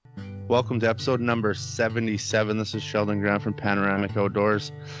Welcome to episode number 77. This is Sheldon Grant from Panoramic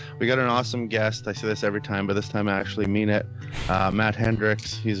Outdoors. We got an awesome guest. I say this every time, but this time I actually mean it. Matt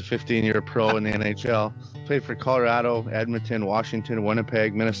Hendricks. He's a 15-year pro in the NHL. Played for Colorado, Edmonton, Washington,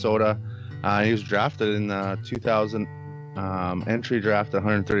 Winnipeg, Minnesota. He was drafted in the 2000 entry draft,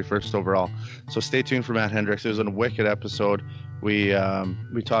 131st overall. So stay tuned for Matt Hendricks. It was a wicked episode. We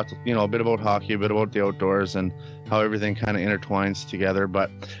talked, a bit about hockey, a bit about the outdoors, and how everything kind of intertwines together.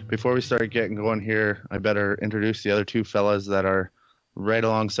 But before we start getting going here, I better introduce the other two fellas that are right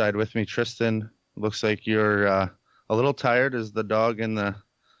alongside with me. Tristan, looks like you're a little tired. Is the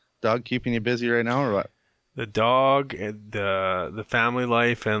dog keeping you busy right now, or what? The dog, the family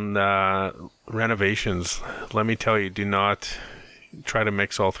life, and renovations. Let me tell you, do not try to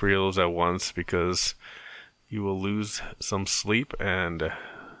mix all three of those at once, because you will lose some sleep and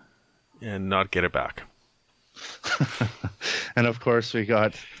not get it back. And of course, we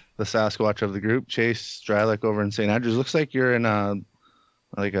got the Sasquatch of the group, Chase Strylick over in St. Andrews. Looks like you're in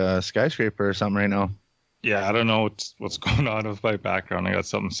a skyscraper or something right now. Yeah, I don't know what's going on with my background. I got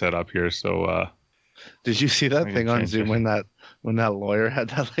something set up here, so. Did you see that thing on Zoom when that lawyer had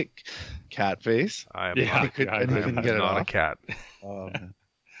that like cat face? I am not a cat. Oh, man.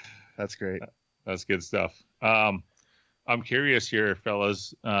 That's great. That's good stuff. I'm curious here,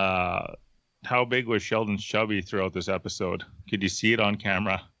 fellas. How big was Sheldon's chubby throughout this episode? Could you see it on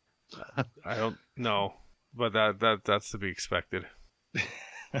camera? I don't know, but that's to be expected.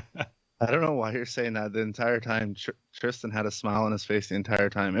 I don't know why you're saying that. The entire time, Tristan had a smile on his face the entire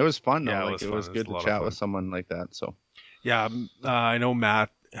time. It was fun, though. Yeah, it was good to chat with someone like that. So, yeah, I know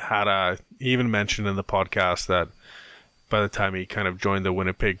Matt he even mentioned in the podcast that by the time he kind of joined the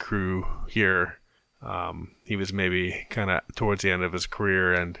Winnipeg crew here, he was maybe kind of towards the end of his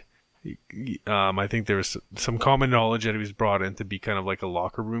career, and I think there was some common knowledge that he was brought in to be kind of like a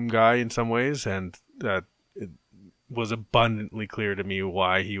locker room guy in some ways, and that it was abundantly clear to me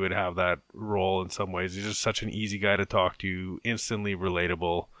why he would have that role in some ways. He's just such an easy guy to talk to, instantly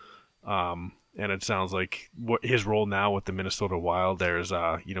relatable, and it sounds like what his role now with the Minnesota Wild there is,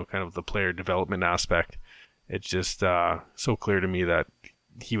 kind of the player development aspect. It's just so clear to me that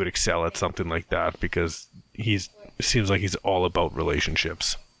he would excel at something like that, because it seems like he's all about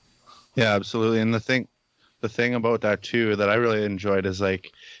relationships. Yeah, absolutely. And the thing about that too that I really enjoyed is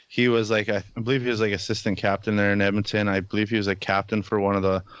like he was like I believe he was like assistant captain there in Edmonton. I believe he was a captain for one of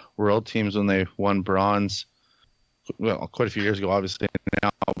the world teams when they won bronze. Well, quite a few years ago, obviously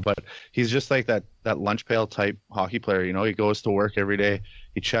now, but he's just like that lunch pail type hockey player. He goes to work every day.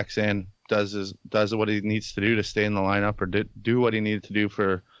 He checks in, does what he needs to do to stay in the lineup, or do what he needed to do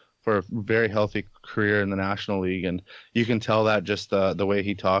for a very healthy career in the National League. And you can tell that just the way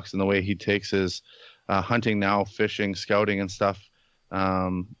he talks and the way he takes his hunting now, fishing, scouting, and stuff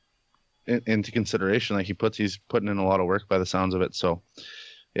into consideration. Like he's putting in a lot of work by the sounds of it. So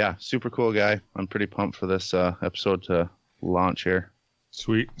yeah, super cool guy. I'm pretty pumped for this episode to launch here.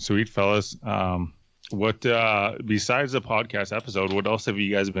 Sweet fellas. What besides the podcast episode, what else have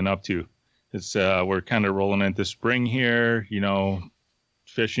you guys been up to? It's we're kind of rolling into spring here,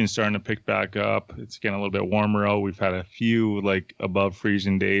 fishing starting to pick back up. It's getting a little bit warmer out. We've had a few like above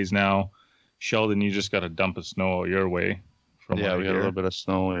freezing days now. Sheldon, you just got a dump of snow your way. We got a little bit of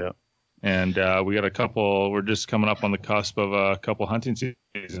snow, yeah. And we got a couple. We're just coming up on the cusp of a couple hunting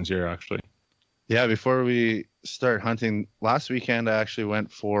seasons here, actually. Yeah, before we start hunting, last weekend I actually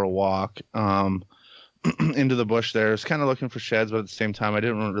went for a walk into the bush there. I was kind of looking for sheds, but at the same time I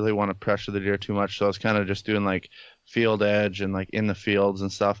didn't really want to pressure the deer too much, so I was kind of just doing like field edge and like in the fields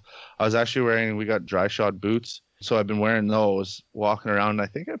and stuff. I was actually we got dry shod boots, so I've been wearing those walking around. I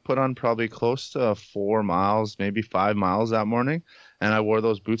think I put on probably close to 4 miles, maybe 5 miles that morning, and I wore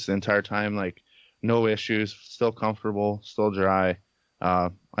those boots the entire time, like no issues, still comfortable, still dry. I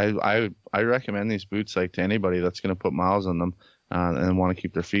recommend these boots like to anybody that's going to put miles on them and want to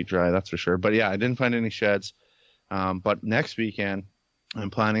keep their feet dry, that's for sure. But yeah, I didn't find any sheds. But next weekend I'm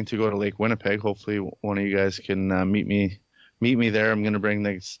planning to go to Lake Winnipeg. Hopefully one of you guys can meet me there. I'm going to bring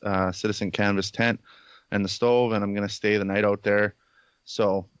the Citizen Canvas tent and the stove, and I'm going to stay the night out there.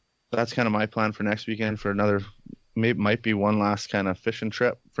 So that's kind of my plan for next weekend, for another, might be one last kind of fishing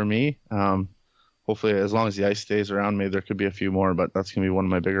trip for me. Hopefully, as long as the ice stays around, maybe there could be a few more, but that's going to be one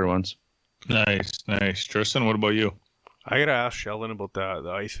of my bigger ones. Nice. Tristan, what about you? I got to ask Sheldon about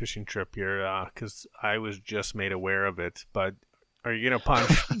the ice fishing trip here, because I was just made aware of it. But are you going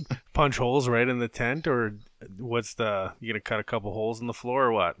to punch holes right in the tent, or you going to cut a couple holes in the floor,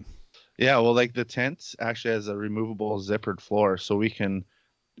 or what? Yeah, well, like the tent actually has a removable zippered floor, so we can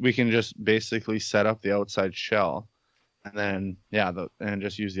just basically set up the outside shell and then and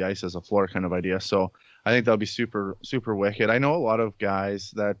just use the ice as a floor kind of idea. So I think that'll be super super wicked. I know a lot of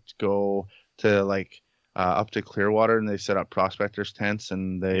guys that go to like up to Clearwater and they set up prospectors tents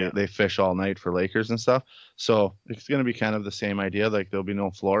and they fish all night for Lakers and stuff. So it's gonna be kind of the same idea. Like there'll be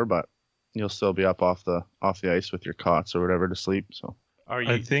no floor, but you'll still be up off the ice with your cots or whatever to sleep. So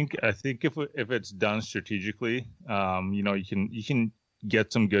I think if it's done strategically, you can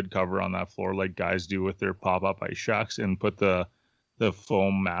get some good cover on that floor like guys do with their pop-up ice shacks and put the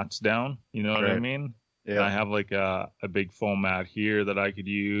foam mats down. You know what I mean? Yeah. And I have like a big foam mat here that I could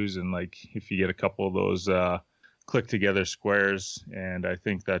use, and like if you get a couple of those click together squares, and I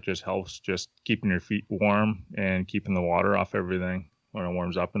think that just helps just keeping your feet warm and keeping the water off everything when it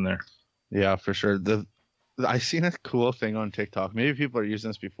warms up in there. Yeah, for sure. I seen a cool thing on TikTok. Maybe people are using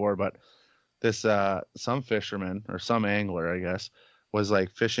this before, but this some fisherman or some angler, I guess, was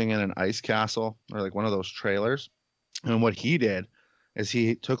like fishing in an ice castle or like one of those trailers. And what he did is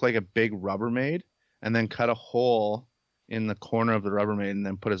he took like a big Rubbermaid and then cut a hole in the corner of the Rubbermaid and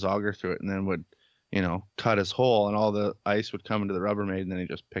then put his auger through it and then would, cut his hole and all the ice would come into the Rubbermaid and then he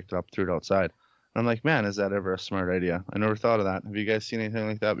just picked it up, threw it outside. And I'm like, man, is that ever a smart idea? I never thought of that. Have you guys seen anything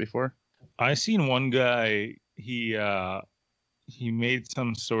like that before? I seen one guy, he made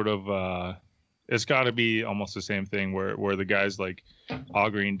some sort of it's got to be almost the same thing where the guy's like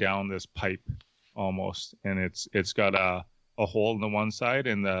augering down this pipe almost, and it's got a hole in the one side,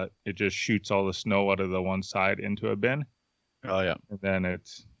 and it just shoots all the snow out of the one side into a bin. Oh yeah. And then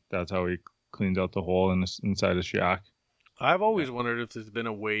that's how he cleans out the hole inside the shack. I've always wondered if there's been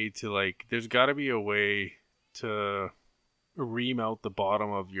a way to like. There's got to be a way to ream out the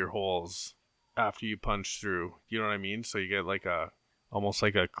bottom of your holes after you punch through. You know what I mean? So you get like almost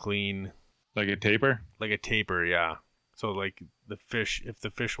like a clean. Like a taper? Like a taper, yeah. So like if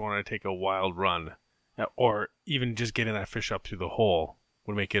the fish want to take a wild run, or even just getting that fish up through the hole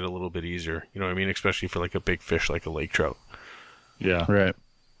would make it a little bit easier. You know what I mean? Especially for like a big fish like a lake trout. Yeah. Right.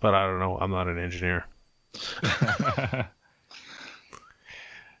 But I don't know. I'm not an engineer.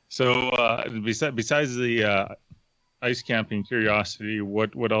 So besides the ice camping curiosity,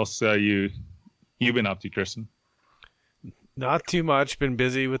 what else you've been up to, Tristan? Not too much. Been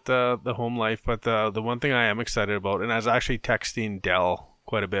busy with the home life, but the one thing I am excited about, and I was actually texting Dell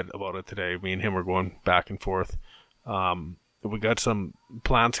quite a bit about it today. Me and him were going back and forth. We got some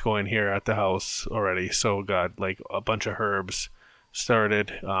plants going here at the house already, so got like a bunch of herbs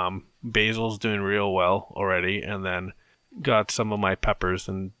started. Basil's doing real well already, and then got some of my peppers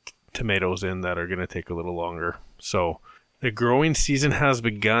and tomatoes in that are going to take a little longer. So the growing season has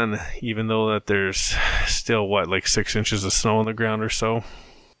begun, even though that there's still, like 6 inches of snow on the ground or so.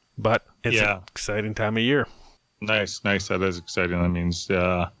 But it's an exciting time of year. Nice. That is exciting. That means,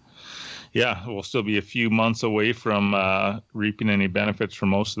 we'll still be a few months away from reaping any benefits from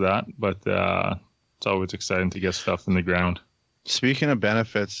most of that. But it's always exciting to get stuff in the ground. Speaking of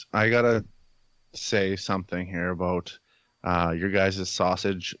benefits, I got to say something here about your guys'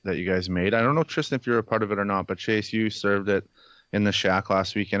 sausage that you guys made. I don't know, Tristan, if you're a part of it or not, but Chase, you served it in the shack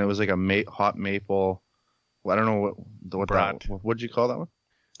last week, and it was like a hot maple. I don't know what brat. What'd you call that one?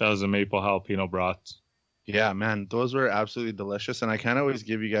 That was a maple jalapeno brat. Yeah, man, those were absolutely delicious. And I can't always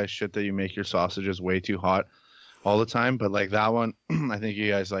give you guys shit that you make your sausages way too hot all the time, but like that one, I think you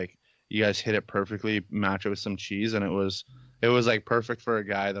guys hit it perfectly. Match it with some cheese, and it was like perfect for a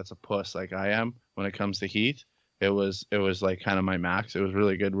guy that's a puss like I am when it comes to heat. It was like kind of my max. It was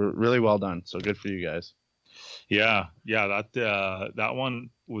really good. Really well done. So good for you guys. Yeah. That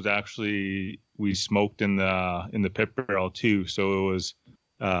one was actually, we smoked in the pit barrel too. So it was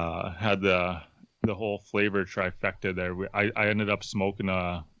had the whole flavor trifecta there. I ended up smoking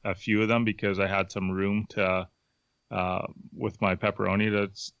a few of them because I had some room to with my pepperoni to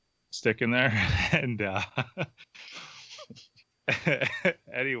stick in there. And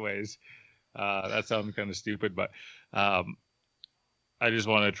anyways. That sounds kind of stupid, but I just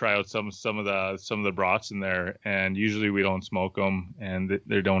want to try out some of the brats in there. And usually we don't smoke them, and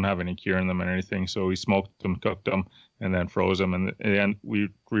they don't have any cure in them or anything. So we smoked them, cooked them, and then froze them, and we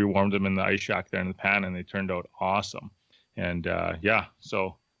rewarmed them in the ice shack there in the pan, and they turned out awesome. And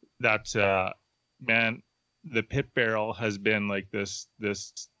so that's man, the pit barrel has been like this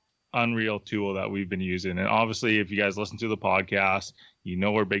unreal tool that we've been using. And obviously, if you guys listen to the podcast, you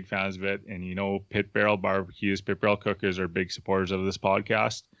know we're big fans of it, and you know Pit Barrel Barbecues, Pit Barrel Cookers are big supporters of this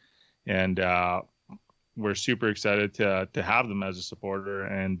podcast, and we're super excited to have them as a supporter,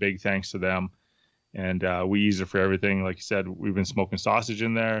 and big thanks to them. And we use it for everything. Like you said, we've been smoking sausage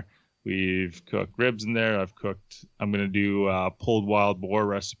in there, we've cooked ribs in there, I'm going to do a pulled wild boar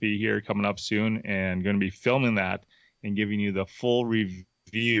recipe here coming up soon, and going to be filming that and giving you the full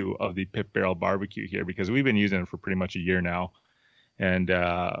review of the Pit Barrel barbecue here, because we've been using it for pretty much a year now. And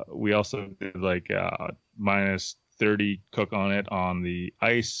we also did like minus 30 cook on it on the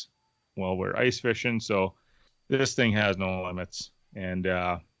ice while we're ice fishing. So this thing has no limits. And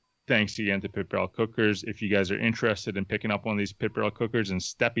thanks again to Pit Barrel Cookers. If you guys are interested in picking up one of these Pit Barrel Cookers and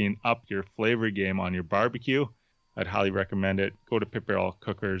stepping up your flavor game on your barbecue, I'd highly recommend it. Go to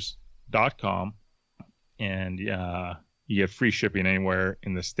pitbarrelcookers.com and you get free shipping anywhere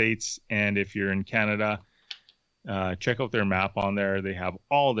in the States. And if you're in Canada, check out their map on there. They have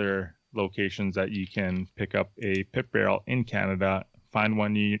all their locations that you can pick up a Pit Barrel in Canada. Find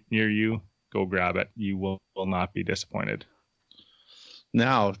one near you. Go grab it. You will not be disappointed.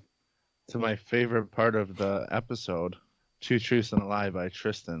 Now, to my favorite part of the episode, Two Truths and a Lie by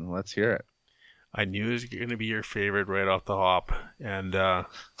Tristan. Let's hear it. I knew it was going to be your favorite right off the hop. And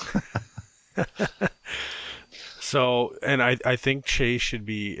so, and I think Chase should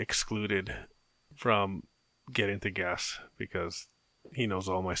be excluded from getting to guess because he knows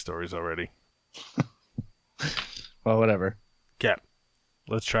all my stories already. Well, whatever. Okay,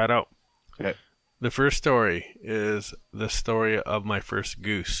 let's try it out. Okay. The first story is the story of my first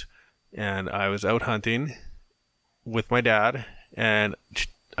goose. And I was out hunting with my dad, and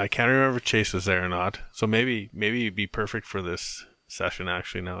I can't remember if Chase was there or not. So maybe it'd be perfect for this session,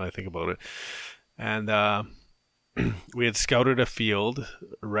 actually, now that I think about it. And we had scouted a field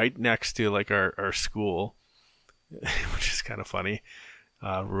right next to like our school, which is kind of funny,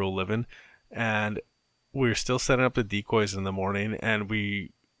 rural living. And we were still setting up the decoys in the morning, and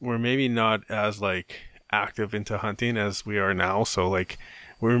we were maybe not as like active into hunting as we are now. So like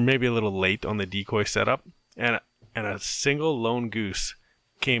we were maybe a little late on the decoy setup, and a single lone goose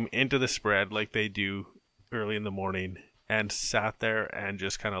came into the spread like they do early in the morning and sat there and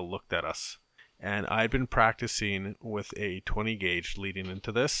just kind of looked at us. And I'd been practicing with a 20 gauge leading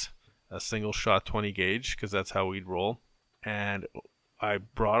into this, a single shot 20 gauge, because that's how we'd roll. And I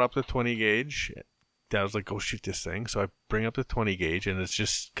brought up the 20 gauge. Dad was like, go shoot this thing. So I bring up the 20 gauge, and it's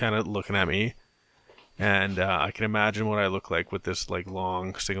just kind of looking at me. And I can imagine what I look like with this like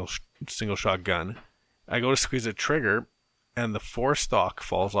long single shot gun. I go to squeeze the trigger, and the forestock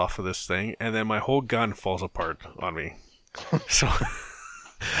falls off of this thing, and then my whole gun falls apart on me. So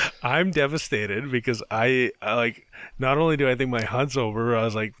I'm devastated because I like, not only do I think my hunt's over, I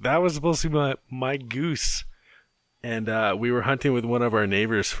was like, that was supposed to be my goose. And we were hunting with one of our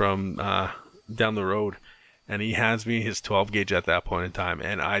neighbors from down the road, and he hands me his 12 gauge at that point in time,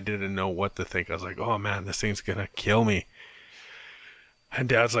 and I didn't know what to think. I was like, oh man, this thing's gonna kill me. And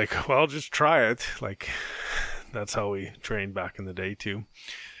Dad's like, well, just try it. Like, that's how we trained back in the day too.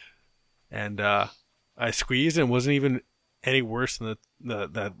 And I squeezed, and wasn't even any worse than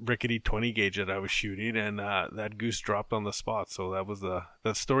that rickety 20 gauge that I was shooting, and that goose dropped on the spot. So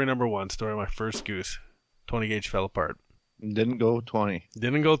that's story number one. Story of my first goose. 20 gauge fell apart. Didn't go 20.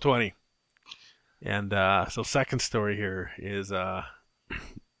 Didn't go 20. And so second story here is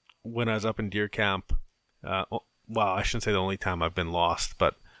when I was up in deer camp. Well, I shouldn't say the only time I've been lost,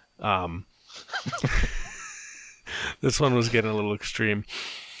 but this one was getting a little extreme.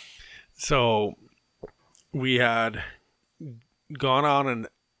 So we had gone on an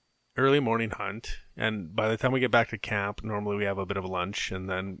early morning hunt, and by the time we get back to camp, normally we have a bit of lunch and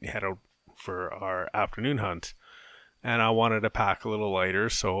then head out for our afternoon hunt. And I wanted to pack a little lighter,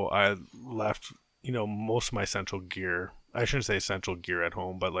 so I left, most of my essential gear. I shouldn't say essential gear at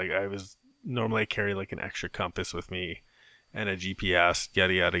home, but like normally I carry like an extra compass with me and a GPS,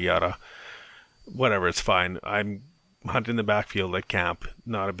 yada yada yada. Whatever, it's fine. I'm hunting the backfield at camp,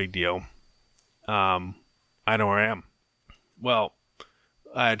 not a big deal. I know where I am. Well,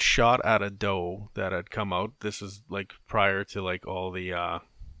 I had shot at a doe that had come out. This is like prior to like all the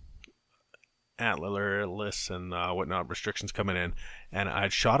antler lists and whatnot restrictions coming in, and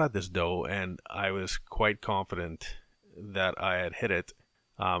I'd shot at this doe, and I was quite confident that I had hit it.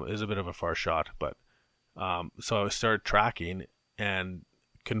 It was a bit of a far shot, but so I started tracking and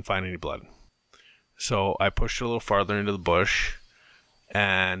couldn't find any blood. So I pushed a little farther into the bush,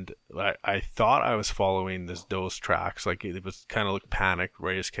 and I thought I was following this doe's tracks. Like it was kind of like panicked,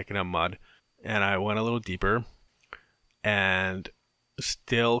 right? Just kicking up mud. And I went a little deeper and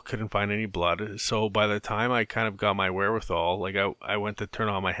still couldn't find any blood. So by the time I kind of got my wherewithal, like I went to turn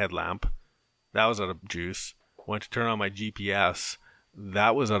on my headlamp. That was out of juice. Went to turn on my GPS.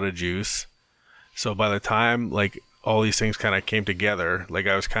 That was out of juice. So by the time like all these things kind of came together, like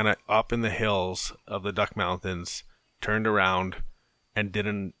I was kind of up in the hills of the Duck Mountains, turned around, and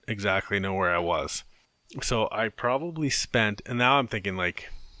didn't exactly know where I was. So I probably spent, and now I'm thinking like,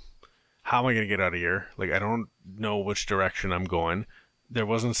 how am I going to get out of here? Like I don't know which direction I'm going. There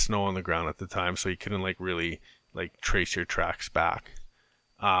wasn't snow on the ground at the time, so you couldn't like really like trace your tracks back.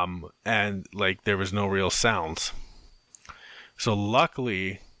 And like there was no real sounds. So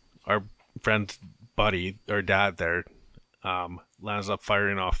luckily, our friend buddy, our dad there, lands up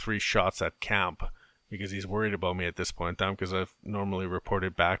firing off 3 shots at camp because he's worried about me at this point in time because I've normally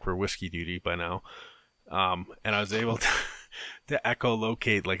reported back for whiskey duty by now. And I was able to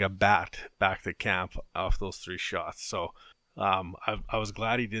echolocate like a bat back to camp off those 3 shots. So I was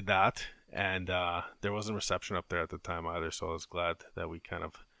glad he did that. And there wasn't reception up there at the time either. So I was glad that we kind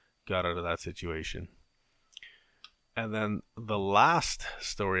of got out of that situation. And then the last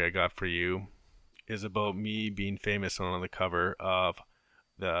story I got for you is about me being famous on the cover of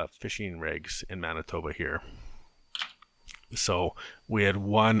the fishing rigs in Manitoba here. So we had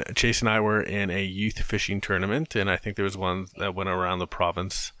one, Chase and I were in a youth fishing tournament, and I think there was one that went around the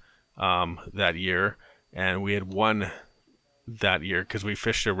province that year, and we had won that year because we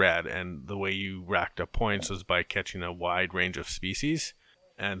fished a red, and the way you racked up points was by catching a wide range of species,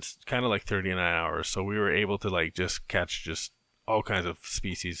 and kind of like 39 hours. So we were able to like just catch just all kinds of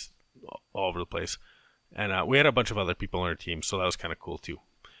species all over the place. And we had a bunch of other people on our team, so that was kind of cool too.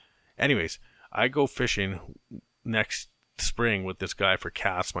 Anyways, I go fishing next spring with this guy for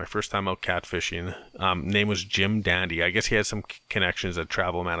cats, my first time out catfishing. Name was Jim Dandy. I guess he had some connections at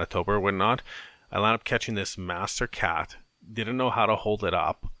Travel Manitoba or whatnot. I wound up catching this master cat. Didn't know how to hold it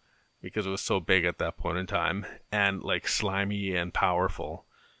up because it was so big at that point in time and like slimy and powerful.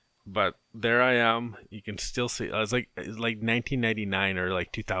 But there I am. You can still see. I was like 1999 or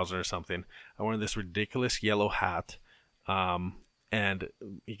like 2000 or something. I wore this ridiculous yellow hat, and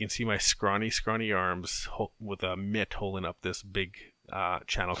you can see my scrawny arms with a mitt holding up this big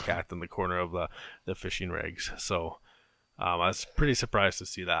channel cat in the corner of the fishing rigs. So I was pretty surprised to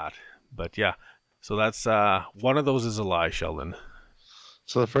see that. But yeah, so that's one of those is a lie, Sheldon.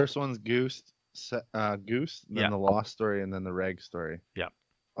 So the first one's Goose, then the Lost story, and then the Reg story. Yeah.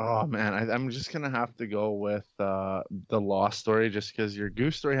 Oh man, I'm just gonna have to go with the Lost story just because your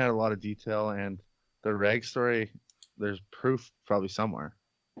Goose story had a lot of detail, and the Reg story, there's proof probably somewhere.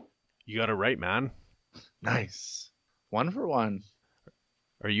 You got it right, man. Nice. 1 for 1.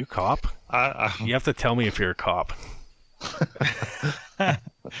 Are you cop? You have to tell me if you're a cop. I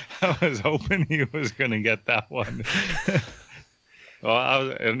was hoping he was gonna get that one.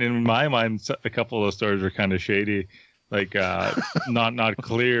 Well, and in my mind, a couple of those stories were kind of shady. Like not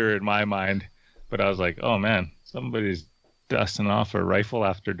clear in my mind, but I was like, oh man, somebody's dusting off a rifle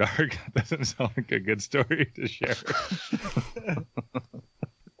after dark. That doesn't sound like a good story to share.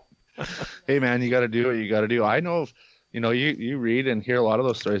 Hey man, you got to do what you got to do. I know, you read and hear a lot of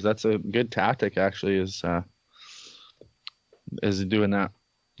those stories. That's a good tactic, actually, is doing that.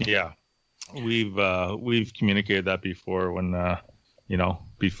 Yeah, we've communicated that before when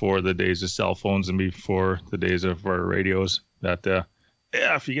before the days of cell phones and before the days of our radios, that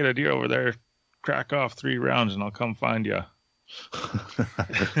if you get a deer over there, crack off 3 rounds and I'll come find you.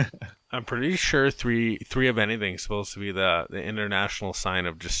 I'm pretty sure three of anything is supposed to be the international sign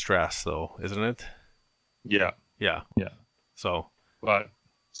of distress, though, isn't it? Yeah. So, but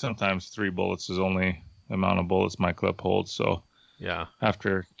sometimes 3 bullets is only the amount of bullets my clip holds. So yeah,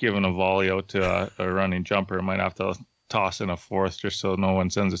 after giving a volley out to a running jumper, I might have to toss in a 4th just so no one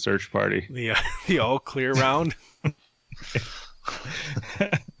sends a search party. The all clear round.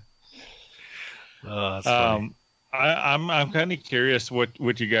 Oh, that's funny. I'm kind of curious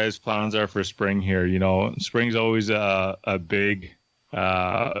what you guys' plans are for spring here. Spring's always a big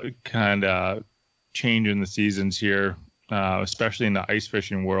kind of change in the seasons here, especially in the ice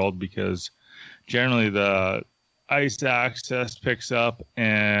fishing world, because generally the ice access picks up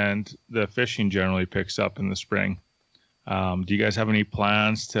and the fishing generally picks up in the spring. Do you guys have any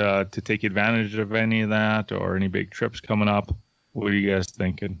plans to take advantage of any of that, or any big trips coming up? What are you guys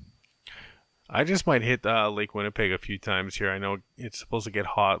thinking? I just might hit Lake Winnipeg a few times here. I know it's supposed to get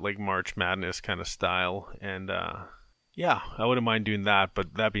hot, like March Madness kind of style, and yeah, I wouldn't mind doing that.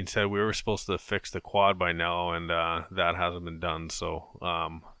 But that being said, we were supposed to fix the quad by now, and that hasn't been done.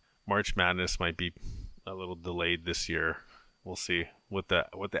 So March Madness might be a little delayed this year. We'll see what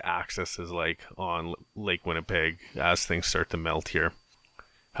the access is like on Lake Winnipeg as things start to melt here.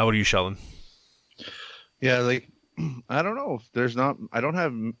 How about you, Sheldon? Yeah, I don't know if I don't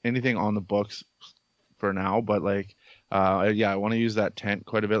have anything on the books for now, but I want to use that tent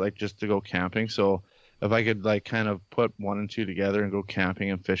quite a bit, just to go camping. So if I could kind of put 1 and 2 together and go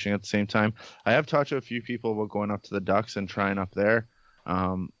camping and fishing at the same time. I have talked to a few people about going up to the Ducks and trying up there.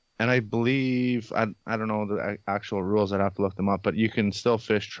 And I believe I don't know the actual rules. I'd have to look them up, but you can still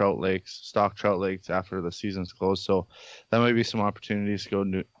fish trout lakes, stock trout lakes after the season's closed. So that might be some opportunities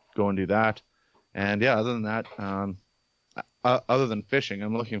to go and do that. And yeah, other than that, other than fishing,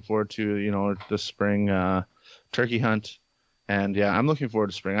 I'm looking forward to the spring turkey hunt. And yeah, I'm looking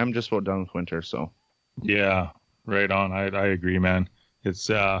forward to spring. I'm just about done with winter, so. Yeah, right on. I agree, man. It's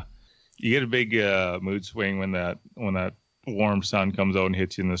you get a big mood swing when that warm sun comes out and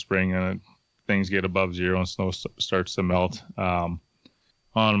hits you in the spring, and things get above zero and snow starts to melt.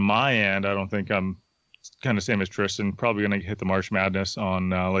 On my end, I don't think I'm kind of same as Tristan. Probably going to hit the March Madness on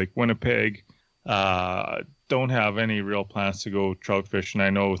Lake Winnipeg. Don't have any real plans to go trout fishing.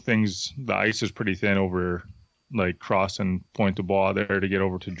 I know the ice is pretty thin over like crossing Point de Bois there to get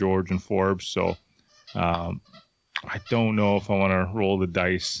over to George and Forbes. So I don't know if I want to roll the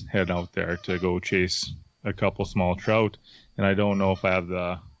dice head out there to go chase a couple small trout, and I don't know if I have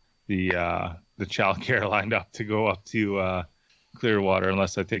the childcare lined up to go up to Clearwater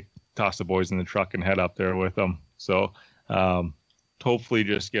unless I toss the boys in the truck and head up there with them. So hopefully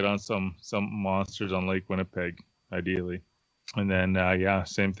just get on some monsters on Lake Winnipeg ideally, and then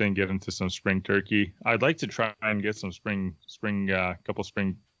same thing, get into some spring turkey. I'd like to try and get some couple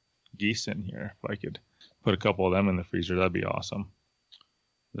spring geese in here. If I could put a couple of them in the freezer, that'd be awesome.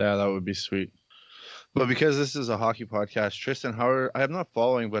 Yeah, that would be sweet. But because this is a hockey podcast, Tristan, I'm not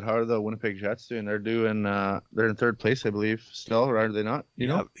following, but how are the Winnipeg Jets doing? They're in third place, I believe, still, or are they not? You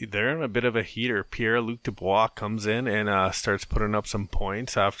know? They're in a bit of a heater. Pierre-Luc Dubois comes in and starts putting up some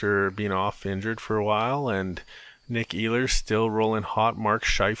points after being off injured for a while, and Nick Ehlers still rolling hot. Mark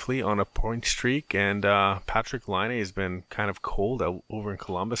Scheifele on a point streak, and Patrick Laine has been kind of cold out over in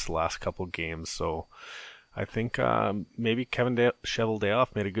Columbus the last couple of games, so I think maybe Kevin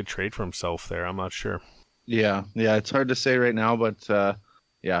Cheveldayoff made a good trade for himself there. I'm not sure. Yeah, it's hard to say right now, but I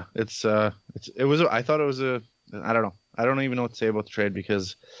thought it was I don't know. I don't even know what to say about the trade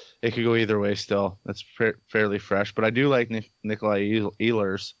because it could go either way still. It's fairly fresh, but I do like Nikolai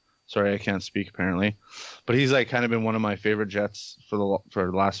Ehlers. Sorry, I can't speak apparently, but he's like kind of been one of my favorite Jets for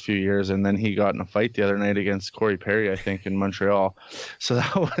the last few years. And then he got in a fight the other night against Corey Perry, I think, in Montreal. So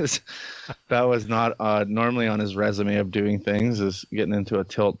that was not normally on his resume of doing things, is getting into a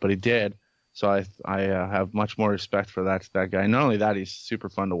tilt, but he did. So I have much more respect for that guy. Not only that, he's super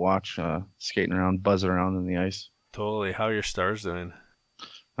fun to watch, skating around, buzzing around in the ice. Totally. How are your Stars doing?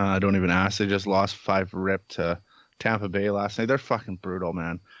 Don't even ask. They just lost 5-rip to Tampa Bay last night. They're fucking brutal,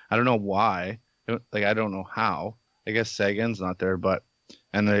 man. I don't know why. Like, I don't know how. I guess Sagan's not there,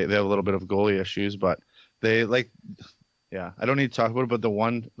 and they have a little bit of goalie issues, but they I don't need to talk about it, but the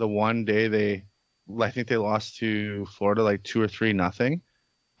one day I think they lost to Florida like 2 or 3-0,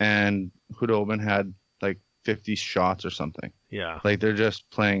 and Hudobin had like 50 shots or something. Yeah. Like, they're just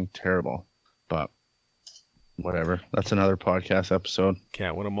playing terrible, but whatever. That's another podcast episode.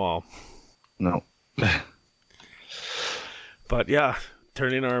 Can't win them all. No. But yeah,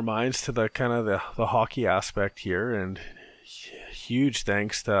 turning our minds to the kind of the hockey aspect here, and huge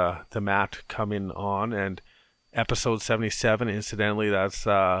thanks to Matt coming on, and episode 77, incidentally, that's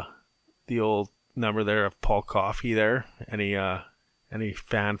the old number there of Paul Coffey there. Any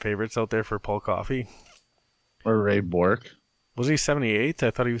fan favorites out there for Paul Coffey? Or Ray Bork. Was he 78?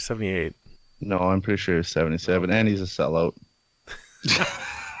 I thought he was 78. No, I'm pretty sure he's 77, and he's a sellout.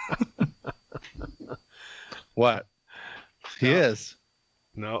 What? He is.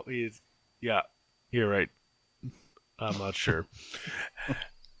 No, he's... Yeah, you're right. I'm not sure.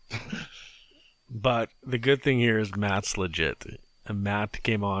 But the good thing here is Matt's legit. And Matt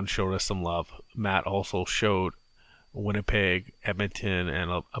came on, showed us some love. Matt also showed Winnipeg, Edmonton,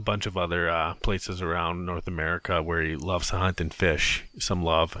 and a bunch of other places around North America where he loves to hunt and fish some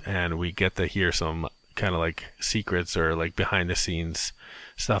love. And we get to hear some kind of like secrets or like behind the scenes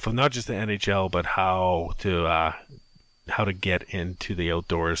stuff of not just the NHL, but how to get into the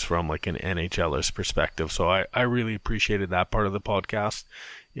outdoors from like an NHLer's perspective. So I really appreciated that part of the podcast.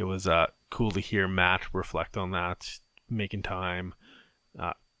 It was cool to hear Matt reflect on that, making time,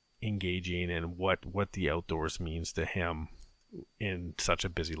 engaging, and what the outdoors means to him in such a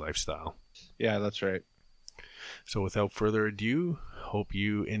busy lifestyle. Yeah, that's right. So without further ado, hope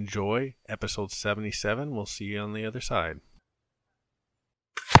you enjoy episode 77. We'll see you on the other side.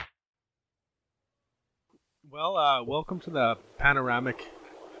 Well, welcome to the Panoramic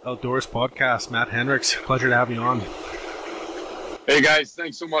Outdoors podcast, Matt Hendricks. Pleasure to have you on. Hey guys,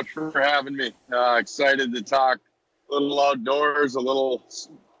 thanks so much for having me. Excited to talk a little outdoors, a little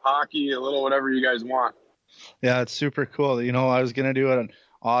hockey, a little whatever you guys want. Yeah, it's super cool. I was going to do an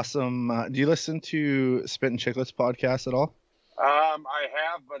awesome... do you listen to Spit and Chicklets podcast at all? I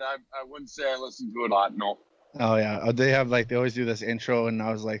have, but I wouldn't say I listen to it a lot. No. Oh yeah, they have they always do this intro, and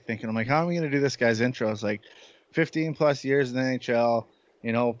I was thinking, I'm how am I gonna do this guy's intro? It's 15 plus years in the NHL,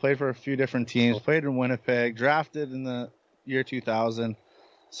 played for a few different teams, played in Winnipeg, drafted in the year 2000.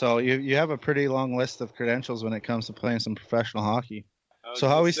 So you have a pretty long list of credentials when it comes to playing some professional hockey. So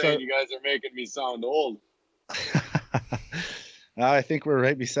how we start? You guys are making me sound old. I think we're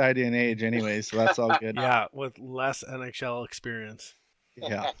right beside you in age anyway, so that's all good. Yeah, with less NHL experience.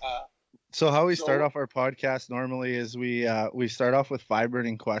 Yeah. So how we start off our podcast normally is we start off with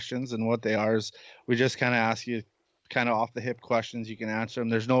vibrating questions, and what they are is we just kind of ask you kind of off the hip questions. You can answer them.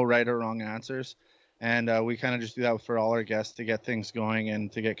 There's no right or wrong answers, and we kind of just do that for all our guests to get things going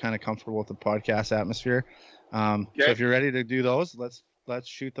and to get kind of comfortable with the podcast atmosphere. So if you're ready to do those, let's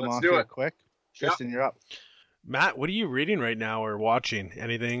shoot them off real quick. Tristan, you're up. Matt, what are you reading right now or watching?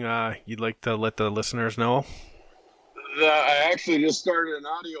 Anything you'd like to let the listeners know? I actually just started an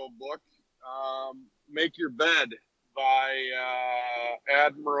audio book. Make Your Bed by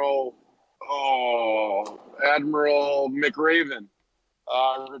Admiral McRaven,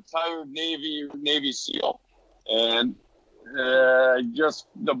 retired Navy SEAL, and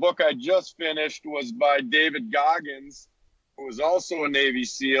the book I just finished was by David Goggins, who was also a Navy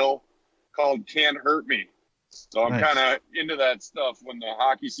SEAL, called Can't Hurt Me. So I'm kind of into that stuff when the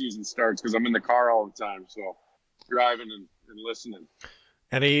hockey season starts because I'm in the car all the time, so driving and listening.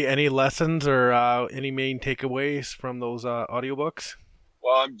 Any lessons or any main takeaways from those audiobooks?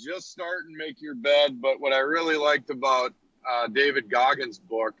 Well, I'm just starting Make Your Bed, but what I really liked about David Goggins'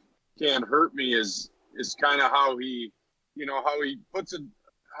 book, Can't Hurt Me, is kind of how he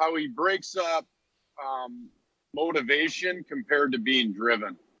breaks up motivation compared to being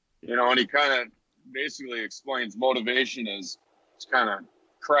driven. And he kind of basically explains motivation is it's kind of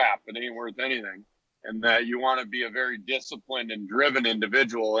crap. It ain't worth anything. And that you want to be a very disciplined and driven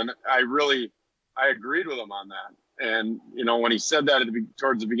individual. And I agreed with him on that. And, when he said that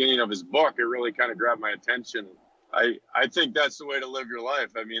towards the beginning of his book, it really kind of grabbed my attention. I think that's the way to live your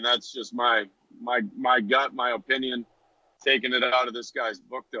life. I mean, that's just my gut, my opinion. Taking it out of this guy's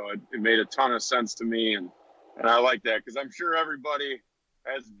book, though, it made a ton of sense to me. And I like that because I'm sure everybody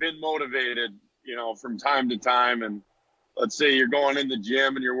has been motivated, from time to time. And let's say you're going in the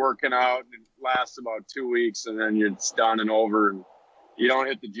gym and you're working out and it lasts about 2 weeks and then it's done and over and you don't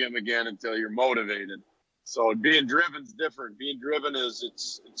hit the gym again until you're motivated. So being driven is different. Being driven is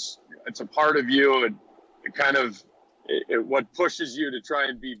it's a part of you. It what pushes you to try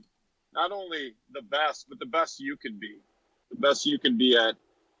and be not only the best, but the best you can be, at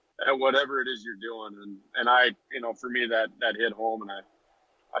whatever it is you're doing. And I, for me, that hit home and I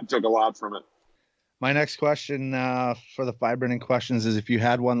took a lot from it. My next question for the vibrating questions is if you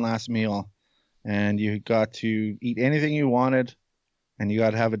had one last meal and you got to eat anything you wanted and you got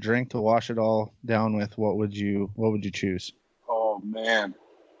to have a drink to wash it all down with, what would you choose? Oh man,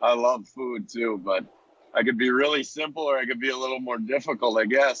 I love food too, but I could be really simple or I could be a little more difficult, I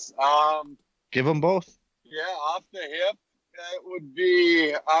guess. Give them both. Yeah, off the hip,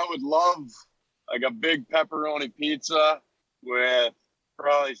 I would love like a big pepperoni pizza with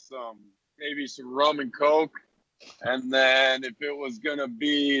probably maybe some rum and Coke. And then if it was going to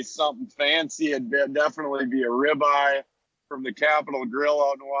be something fancy, it'd definitely be a ribeye from the Capitol Grill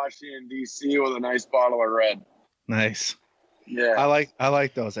out in Washington, D.C. with a nice bottle of red. Nice. Yeah. I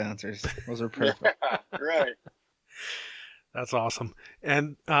like those answers. Those are perfect. Yeah, right. That's awesome.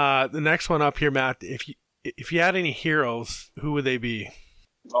 And the next one up here, Matt, if you had any heroes, who would they be?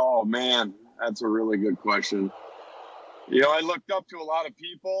 Oh, man, that's a really good question. I looked up to a lot of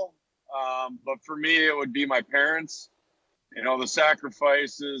people. But for me, it would be my parents, the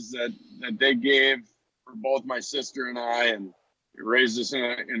sacrifices that they gave for both my sister and I, and raised us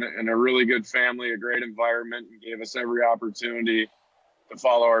in a really good family, a great environment, and gave us every opportunity to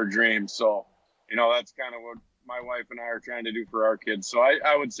follow our dreams. So, that's kind of what my wife and I are trying to do for our kids. So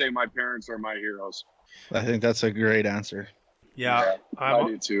I would say my parents are my heroes. I think that's a great answer. Yeah, I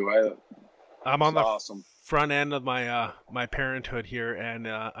do too. I'm on the awesome. front end of my parenthood here, and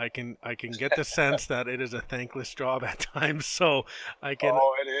I can get the sense that it is a thankless job at times. So I can.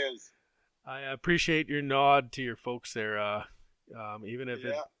 Oh, it is. I appreciate your nod to your folks there, even if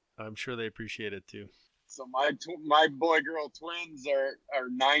I'm sure they appreciate it too. So my boy-girl twins are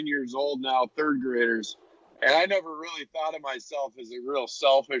 9 years old now, third graders, and I never really thought of myself as a real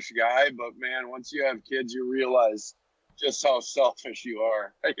selfish guy. But man, once you have kids, you realize just how selfish you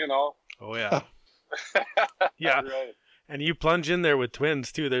are. Oh yeah. Yeah, right. And you plunge in there with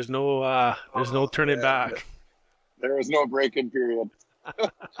twins too. There's no turning back. There was no break-in period.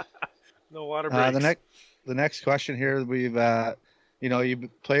 No water breaks. the next question here, we've you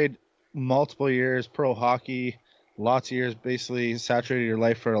played multiple years pro hockey, lots of years, basically saturated your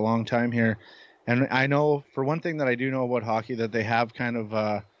life for a long time here. And I know, for one thing that I do know about hockey, that they have kind of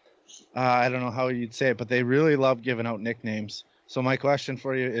I don't know how you'd say it, but they really love giving out nicknames. So my question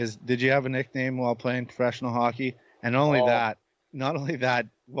for you is, did you have a nickname while playing professional hockey? And not only that,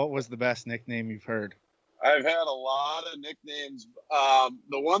 what was the best nickname you've heard? I've had a lot of nicknames.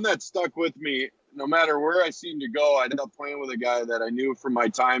 The one that stuck with me, no matter where I seemed to go, I ended up playing with a guy that I knew from my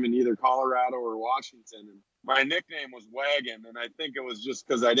time in either Colorado or Washington. And my nickname was Wagon, and I think it was just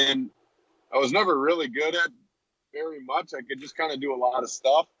because I was never really good at very much. I could just kind of do a lot of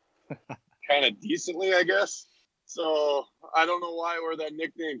stuff kind of decently, I guess. So I don't know where that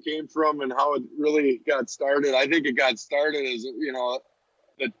nickname came from and how it really got started. I think it got started as,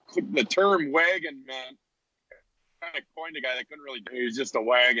 the term wagon meant, kind of coined a guy that couldn't really do it. He was just a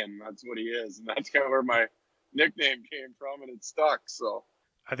wagon. That's what he is. And that's kind of where my nickname came from, and it stuck. So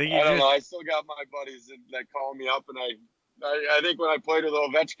I don't know. I still got my buddies that call me up, and I think when I played with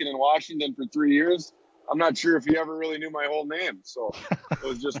Ovechkin in Washington for 3 years, I'm not sure if he ever really knew my whole name. So it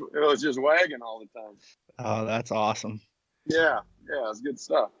was just wagon all the time. Oh, that's awesome. Yeah, it's good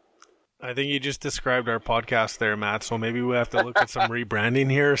stuff. I think you just described our podcast there, Matt. So maybe we have to look at some rebranding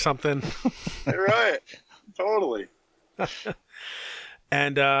here or something. You're right. Totally.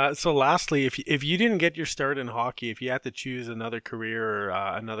 And so lastly, if you didn't get your start in hockey, if you had to choose another career, or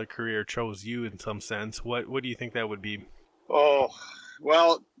another career chose you in some sense, what do you think that would be? Oh,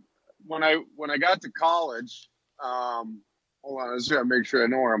 well, when I got to college, hold on, I just gotta make sure I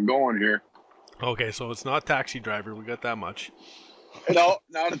know where I'm going here. Okay, so it's not taxi driver. We got that much. No,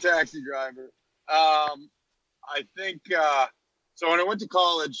 not a taxi driver. I think so. When I went to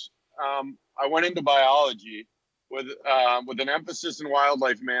college, I went into biology with an emphasis in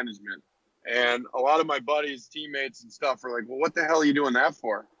wildlife management. And a lot of my buddies, teammates and stuff were like, well, what the hell are you doing that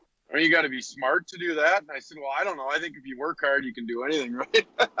for? I mean, you got to be smart to do that. And I said, well, I don't know. I think if you work hard, you can do anything, right?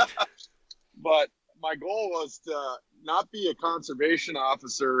 But my goal was to not be a conservation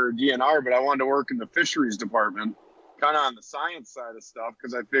officer or DNR, but I wanted to work in the fisheries department, kind of on the science side of stuff,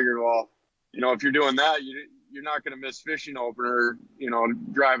 because I figured, well, if you're doing that, you're not going to miss fishing opener,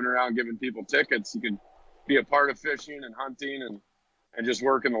 driving around giving people tickets. You can be a part of fishing and hunting and just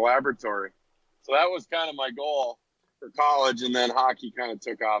work in the laboratory. So that was kind of my goal for college. And then hockey kind of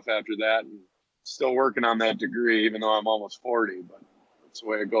took off after that, and still working on that degree, even though I'm almost 40, but that's the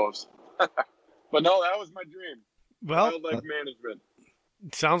way it goes. But no, that was my dream. Well, wildlife management.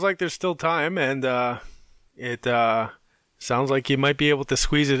 It sounds like there's still time, and it sounds like you might be able to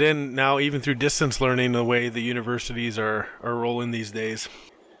squeeze it in now, even through distance learning, the way the universities are rolling these days.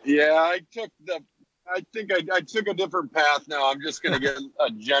 Yeah, I think I took a different path now. I'm just going to get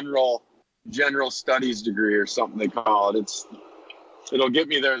a general studies degree or something they call it. It'll get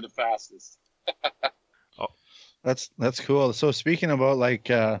me there the fastest. Oh, that's cool. So speaking about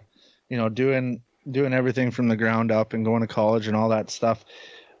doing everything from the ground up and going to college and all that stuff,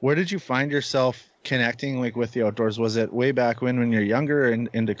 where did you find yourself connecting with the outdoors? Was it way back when you're younger and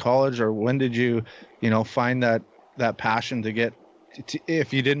into college, or when did you find that passion to get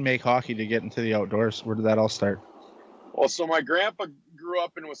if you didn't make hockey, to get into the outdoors? Where did that all start? Well, so my grandpa grew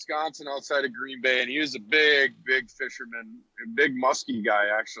up in Wisconsin outside of Green Bay, and he was a big fisherman, a big muskie guy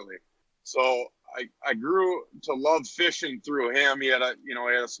actually. So I grew to love fishing through him. He had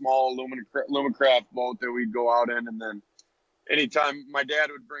a small Lumacraft boat that we'd go out in, and then anytime my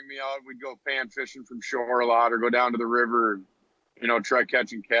dad would bring me out, we'd go pan fishing from shore a lot, or go down to the river and try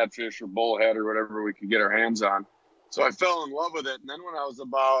catching catfish or bullhead or whatever we could get our hands on. So I fell in love with it. And then when I was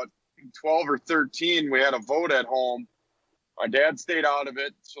about 12 or 13, we had a vote at home. My dad stayed out of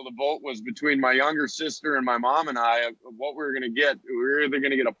it, so the vote was between my younger sister and my mom and I of what we were going to get. We were either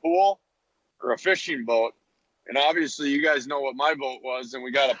going to get a pool or a fishing boat. And obviously you guys know what my boat was, and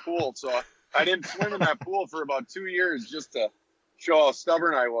we got a pool. So I didn't swim in that pool for about 2 years just to show how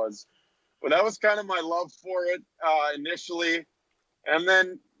stubborn I was. But that was kind of my love for it initially. And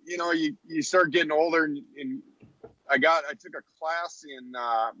then, you start getting older, and I took a class in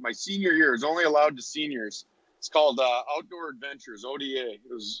my senior year. It was only allowed to seniors. It's called Outdoor Adventures, ODA.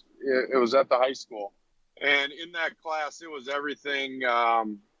 It was at the high school. And in that class, it was everything.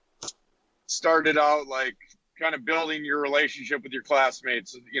 Started out like kind of building your relationship with your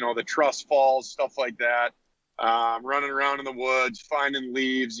classmates, the trust falls, stuff like that. Running around in the woods, finding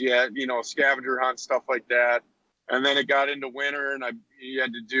leaves, scavenger hunt, stuff like that. And then it got into winter, and you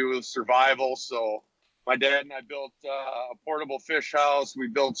had to do survival. So my dad and I built a portable fish house. We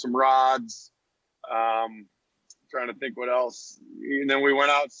built some rods, trying to think what else. And then we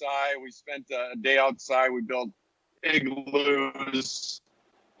went outside. We spent a day outside. We built igloos.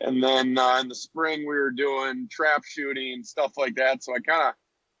 And then in the spring, we were doing trap shooting, stuff like that. So I kind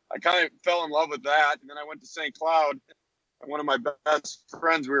of fell in love with that. And then I went to St. Cloud. And one of my best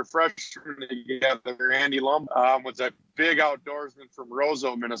friends, we were freshmen together, Andy Lum, was a big outdoorsman from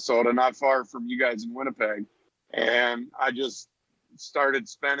Roseau, Minnesota, not far from you guys in Winnipeg. And I just started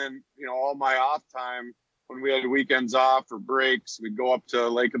spending, all my off time when we had weekends off or breaks. We'd go up to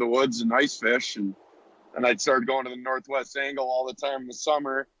Lake of the Woods and ice fish. And I'd start going to the Northwest Angle all the time in the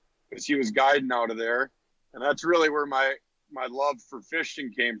summer because he was guiding out of there. And that's really where my love for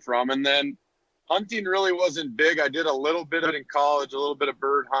fishing came from. And then hunting really wasn't big. I did a little bit of it in college, a little bit of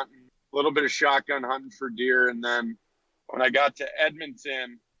bird hunting, a little bit of shotgun hunting for deer. And then when I got to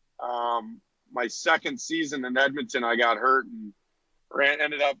Edmonton, my second season in Edmonton, I got hurt and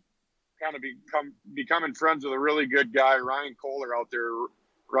ended up kind of becoming friends with a really good guy, Ryan Kohler out there,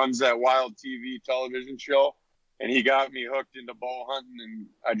 runs that Wild TV television show. And he got me hooked into bow hunting, and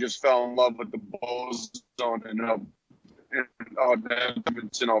I just fell in love with the bow zone in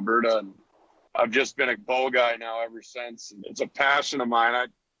Edmonton, Alberta. And I've just been a bow guy now ever since. And it's a passion of mine. I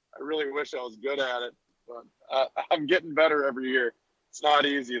really wish I was good at it, but I'm getting better every year. It's not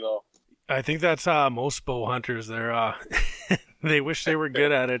easy though. I think that's most bow hunters. They're they wish they were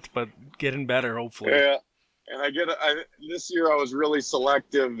good at it, but getting better, hopefully. Yeah, and this year I was really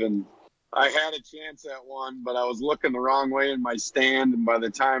selective, and I had a chance at one, but I was looking the wrong way in my stand, and by the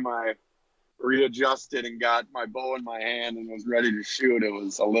time I readjusted and got my bow in my hand and was ready to shoot, it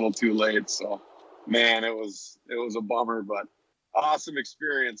was a little too late. So, man, it was a bummer, but awesome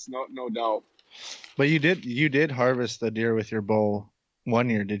experience, no doubt. But you did harvest the deer with your bow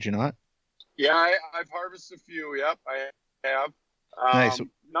one year, did you not? Yeah, I've harvested a few. Yep, I have. Nice.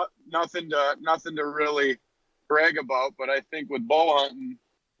 Nothing to really brag about, but I think with bow hunting,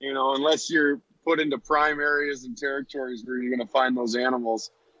 unless you're put into prime areas and territories where you're going to find those animals,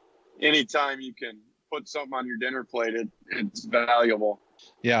 anytime you can put something on your dinner plate, it's valuable.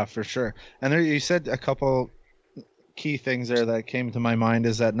 Yeah, for sure. And there, you said a couple key things there that came to my mind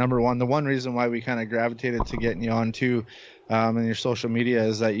is that, number one, the one reason why we kind of gravitated to getting you on too, in your social media,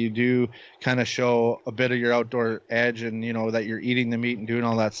 is that you do kind of show a bit of your outdoor edge, and that you're eating the meat and doing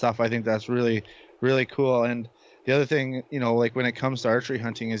all that stuff. I think that's really, really cool. And the other thing, like when it comes to archery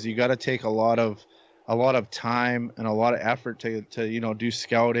hunting, is you got to take a lot of time and a lot of effort to do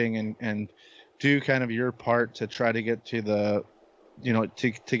scouting and do kind of your part to try to get to the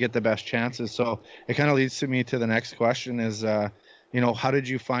to get the best chances. So it kind of leads me to the next question is how did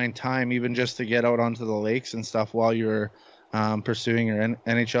you find time even just to get out onto the lakes and stuff while you're pursuing your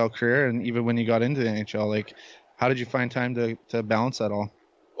NHL career, and even when you got into the NHL? Like, how did you find time to balance that all?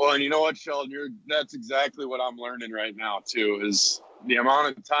 Well, and you know what, Sheldon, that's exactly what I'm learning right now too, is the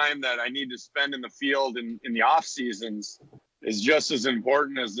amount of time that I need to spend in the field in the off seasons is just as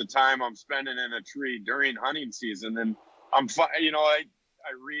important as the time I'm spending in a tree during hunting season. And I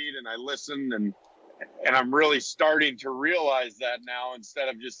read and I listen, and I'm really starting to realize that now, instead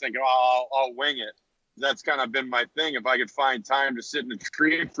of just thinking, I'll wing it. That's kind of been my thing. If I could find time to sit in a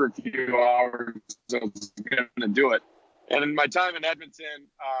tree for a few hours, I was going to do it. And in my time in Edmonton,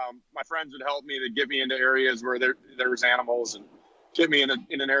 my friends would help me to get me into areas where there was animals, and get me in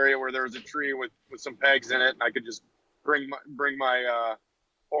an area where there was a tree with some pegs in it, and I could just bring my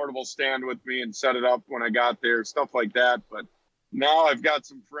portable stand with me and set it up when I got there, stuff like that. But now I've got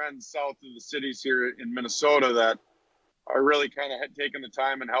some friends south of the cities here in Minnesota that are really kind of taking the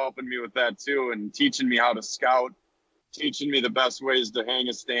time and helping me with that too, and teaching me how to scout, teaching me the best ways to hang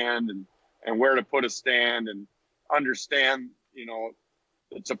a stand and where to put a stand, and understand,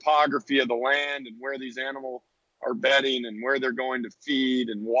 the topography of the land and where these animals are bedding and where they're going to feed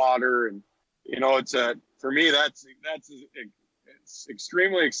and water. And, for me, it's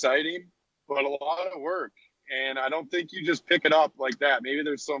extremely exciting, but a lot of work. And I don't think you just pick it up like that. Maybe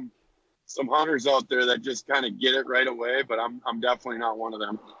there's some hunters out there that just kind of get it right away, but I'm definitely not one of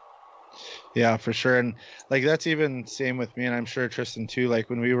them. Yeah, for sure. And like, that's even same with me, and I'm sure Tristan too, like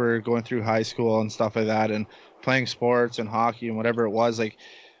when we were going through high school and stuff like that, and playing sports and hockey and whatever it was, like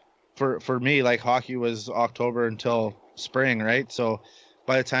for me, like hockey was October until spring, right? So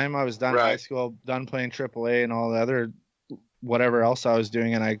by the time I was done high school, done playing AAA and all the other whatever else I was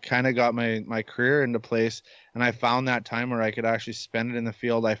doing, and I kind of got my career into place, and I found that time where I could actually spend it in the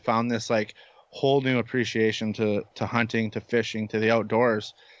field. I found this like whole new appreciation to hunting, to fishing, to the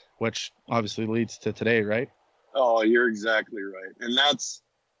outdoors, which obviously leads to today, right? Oh, you're exactly right. And that's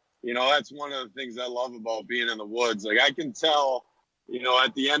one of the things I love about being in the woods. Like, I can tell,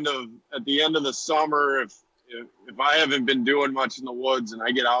 at the end of the summer, if I haven't been doing much in the woods and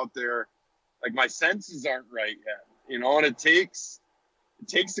I get out there, like my senses aren't right yet, you know, and it takes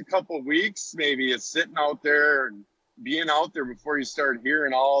a couple of weeks maybe of sitting out there and being out there before you start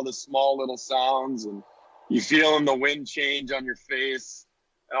hearing all the small little sounds and you feeling the wind change on your face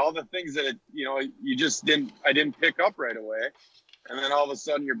and all the things that, you know, I didn't pick up right away. And then all of a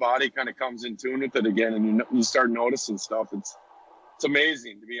sudden your body kind of comes in tune with it again and you start noticing stuff. It's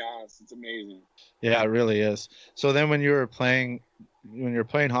amazing, to be honest. It's amazing. Yeah, it really is. So then when you're playing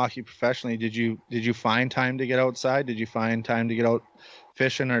hockey professionally, did you find time to get outside? Did you find time to get out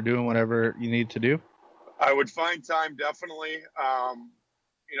fishing or doing whatever you need to do? I would find time, definitely.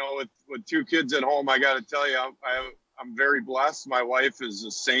 You know, with two kids at home, I got to tell you, I'm very blessed. My wife is a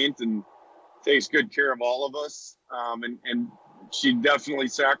saint and takes good care of all of us. And she definitely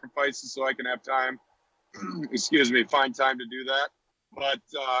sacrifices so I can have time, find time to do that. But,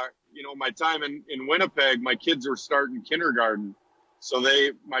 you know, my time in Winnipeg, my kids were starting kindergarten. So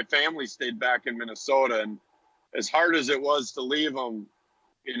my family stayed back in Minnesota. And as hard as it was to leave them,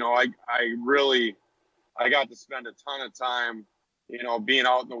 you know, I got to spend a ton of time, you know, being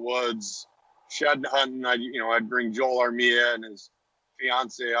out in the woods, shed hunting. I'd bring Joel Armia and his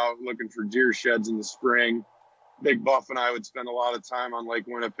fiance out looking for deer sheds in the spring. Big Buff and I would spend a lot of time on Lake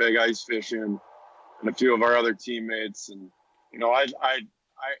Winnipeg ice fishing, and a few of our other teammates. And, you know, I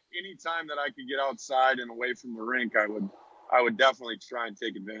any time that I could get outside and away from the rink, I would definitely try and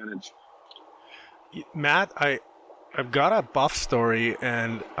take advantage. Matt, I've got a Buff story,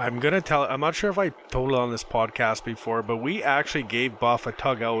 and I'm not sure if I told it on this podcast before, but we actually gave Buff a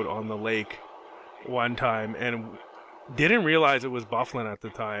tug out on the lake one time and didn't realize it was Bufflin at the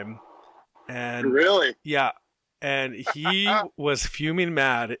time. And really? Yeah. And he was fuming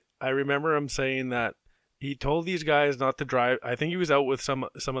mad. I remember him saying that he told these guys not to drive. I think he was out with some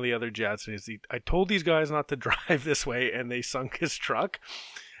of the other jets. And I told these guys not to drive this way, and they sunk his truck.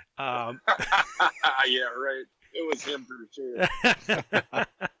 Yeah, right. It was him for sure.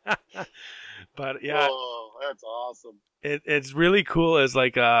 But yeah, that's awesome. It's really cool as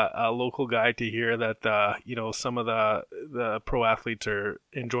like a local guy to hear that you know, some of the pro athletes are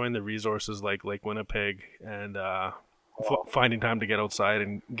enjoying the resources like Winnipeg and finding time to get outside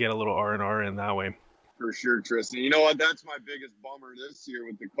and get a little R&R in that way. For sure, Tristan. You know what? That's my biggest bummer this year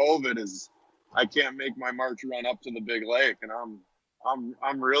with the COVID is I can't make my March run up to the big lake, and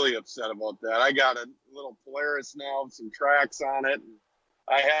I'm really upset about that. I got a little Polaris now with some tracks on it. And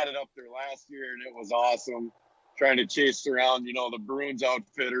I had it up there last year, and it was awesome. Trying to chase around, you know, the Bruins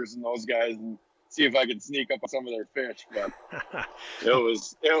outfitters and those guys, and see if I could sneak up on some of their fish. But it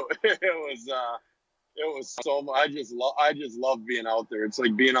was so much. I just love being out there. It's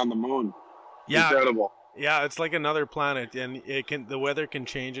like being on the moon. Yeah, incredible. Yeah, it's like another planet, and the weather can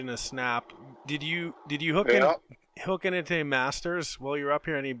change in a snap. Did you hook into Masters while you were up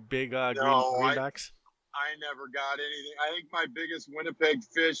here? Any big greenbacks? I never got anything. I think my biggest Winnipeg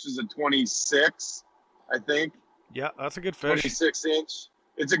fish is a 26, I think. Yeah, that's a good fish. 26 inch.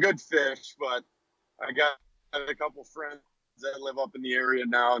 It's a good fish, but I got a couple friends that live up in the area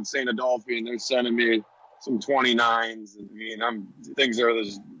now in St. Adolphe, and they're sending me some 29s. And I mean, things are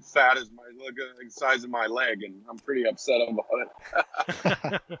as fat as the size of my leg, and I'm pretty upset about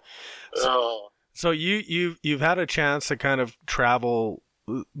it. So you've had a chance to kind of travel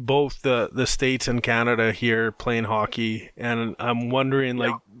both the States and Canada here playing hockey, and I'm wondering,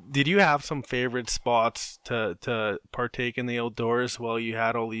 like, did you have some favorite spots to partake in the outdoors while you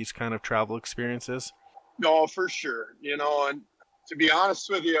had all these kind of travel experiences? No, for sure. You know, and to be honest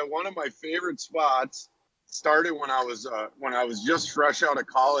with you, one of my favorite spots started when I was just fresh out of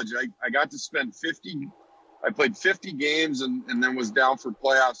college. I got to spend I played 50 games and then was down for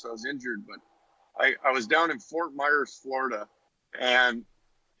playoffs. I was injured, but I was down in Fort Myers, Florida, and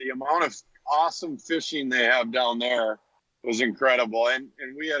the amount of awesome fishing they have down there was incredible. And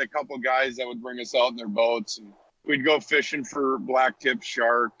we had a couple of guys that would bring us out in their boats, and we'd go fishing for blacktip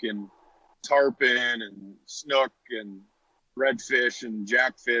shark and tarpon and snook and redfish and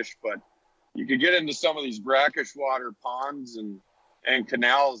jackfish. But you could get into some of these brackish water ponds and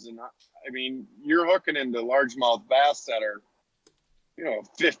canals. And I mean, you're hooking into largemouth bass that are, you know,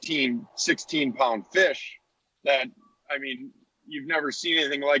 15, 16 pound fish that, I mean, you've never seen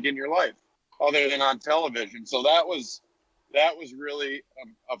anything like in your life other than on television. So that was really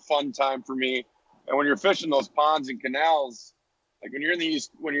a fun time for me. And when you're fishing those ponds and canals, like when you're an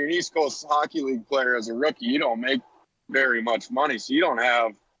East Coast Hockey League player as a rookie, you don't make very much money. So you don't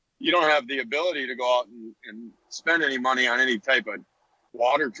have the ability to go out and spend any money on any type of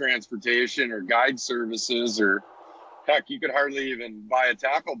water transportation or guide services or heck, you could hardly even buy a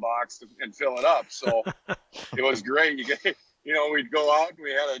tackle box and fill it up. So it was great. We'd go out and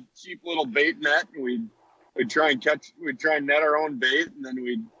we had a cheap little bait net, and we'd try and net our own bait, and then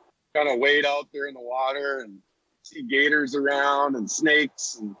we'd kind of wade out there in the water and see gators around and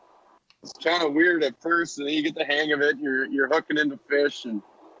snakes, and it's kind of weird at first, and then you get the hang of it. And you're hooking into fish, and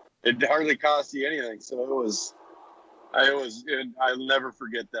it hardly costs you anything. So I'll never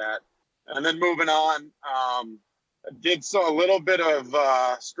forget that. And then moving on, I did a little bit of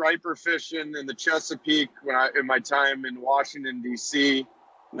striper fishing in the Chesapeake in my time in Washington D.C.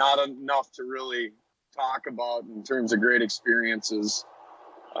 Not enough to really talk about in terms of great experiences.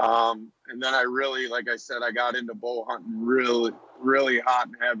 And then I really, like I said, I got into bow hunting really, really hot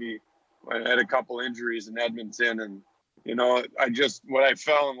and heavy. I had a couple injuries in Edmonton, and what I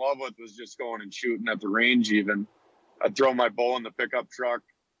fell in love with was just going and shooting at the range. Even I'd throw my bow in the pickup truck,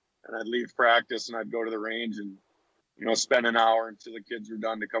 and I'd leave practice, and I'd go to the range and spend an hour until the kids were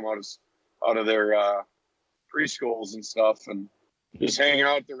done to come out of their preschools and stuff, and just hanging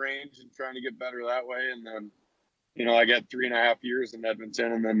out at the range and trying to get better that way. And then I got 3.5 years in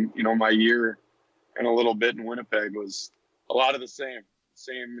Edmonton, and then my year and a little bit in Winnipeg was a lot of the same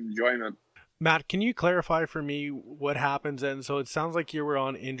enjoyment. Matt, can you clarify for me what happens then? So it sounds like you were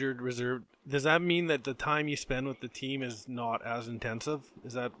on injured reserve. Does that mean that the time you spend with the team is not as intensive?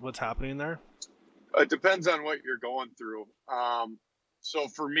 Is that what's happening there? It depends on what you're going through. So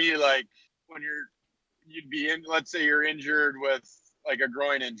for me, like when let's say you're injured with like a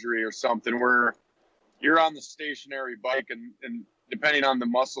groin injury or something, where you're on the stationary bike, and depending on the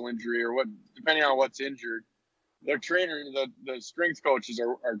muscle injury or depending on what's injured, the trainer, the strength coaches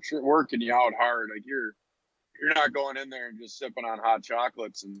are working you out hard. Like you're not going in there and just sipping on hot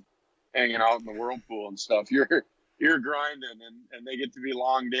chocolates and hanging out in the whirlpool and stuff. You're grinding, and they get to be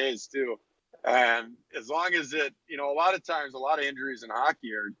long days too. And as long as a lot of times, a lot of injuries in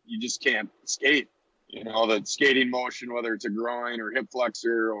hockey you just can't skate. The skating motion, whether it's a groin or hip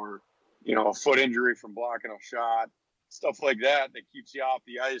flexor or, a foot injury from blocking a shot, stuff like that keeps you off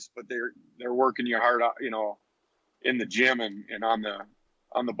the ice, but they're working you hard, in the gym and on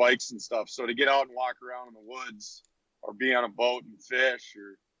the bikes and stuff. So to get out and walk around in the woods or be on a boat and fish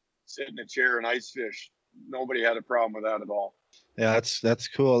or sit in a chair and ice fish, nobody had a problem with that at all. Yeah, that's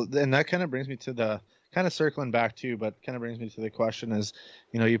cool. And that kind of brings me to the kind of circling back too, but kind of brings me to the question is,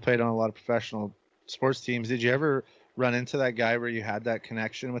 you played on a lot of professional sports teams. Did you ever run into that guy where you had that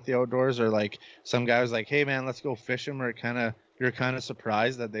connection with the outdoors, or like some guy was like, hey man, let's go fishing, or you're kind of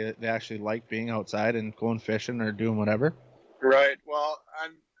surprised that they actually like being outside and going fishing or doing whatever? Right. Well,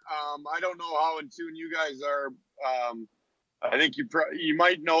 I don't know how in tune you guys are. I think you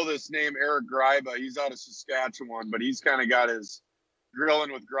might know this name, Eric Gryba. He's out of Saskatchewan, but he's kind of got his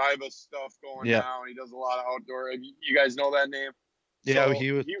grilling with Gryba stuff going now. He does a lot of outdoor. You guys know that name? Yeah,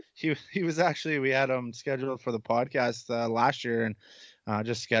 so he was actually, we had him scheduled for the podcast last year, and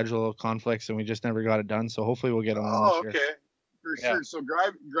just schedule conflicts, and we just never got it done. So hopefully we'll get him on this year. Okay, for sure. So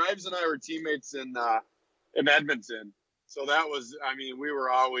Grimes and I were teammates in Edmonton. So that was, we were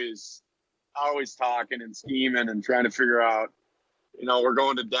always talking and scheming and trying to figure out, we're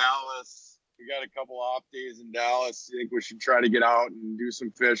going to Dallas. We got a couple off days in Dallas. I think we should try to get out and do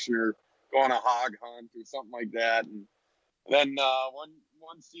some fishing or go on a hog hunt or something like that. And then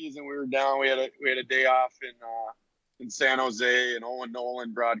one season we were down. We had a day off in San Jose, and Owen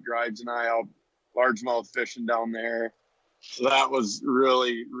Nolan brought Grimes and I out largemouth fishing down there. So that was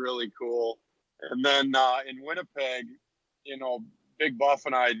really, really cool. And then in Winnipeg, Big Buff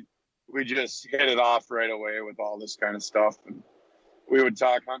and I, we just hit it off right away with all this kind of stuff. And we would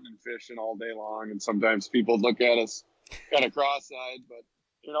talk hunting and fishing all day long. And sometimes people would look at us kind of cross-eyed, but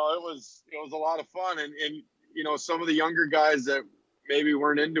it was a lot of fun. And some of the younger guys that maybe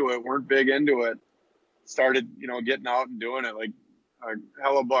weren't big into it, started, getting out and doing it. Like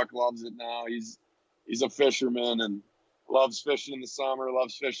Hellebuck loves it now. He's a fisherman and loves fishing in the summer,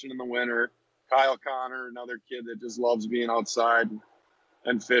 loves fishing in the winter. Kyle Connor, another kid that just loves being outside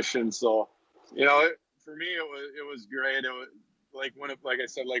and fishing. So, for me, it was great. It was like I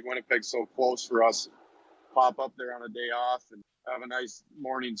said, Winnipeg's so close for us. Pop up there on a day off and have a nice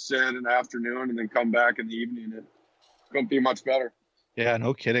morning sit and afternoon, and then come back in the evening. It couldn't be much better. Yeah,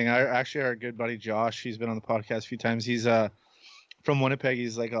 no kidding. Our good buddy Josh, he's been on the podcast a few times. He's from Winnipeg.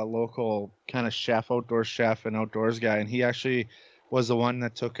 He's like a local kind of outdoor chef and outdoors guy, and he actually was the one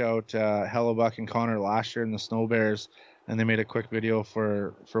that took out Hellebuck and Connor last year in the Snow Bears, and they made a quick video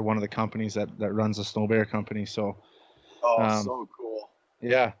for one of the companies that runs the Snow Bear company. So, so cool.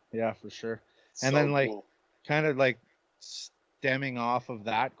 Yeah, for sure. And so then cool. Kind of like stemming off of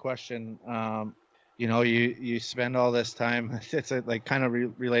that question, you spend all this time. It's like kind of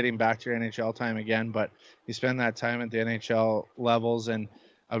relating back to your NHL time again, but you spend that time at the NHL levels and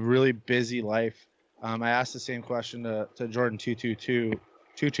a really busy life. I asked the same question to Jordan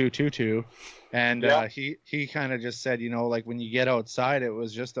 2222, and he kind of just said, like when you get outside, it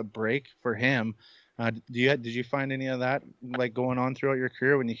was just a break for him. Did you find any of that like going on throughout your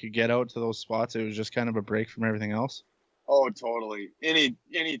career when you could get out to those spots? It was just kind of a break from everything else. Oh, totally. Any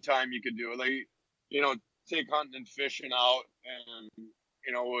time you could do it, like take hunting and fishing out, and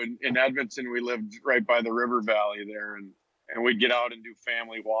in Edmonton we lived right by the river valley there, and we'd get out and do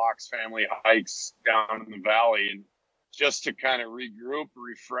family walks, family hikes down in the valley, and just to kind of regroup,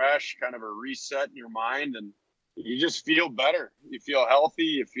 refresh, kind of a reset in your mind, and you just feel better. You feel healthy.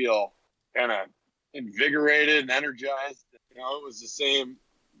 You feel kind of invigorated and energized. It was the same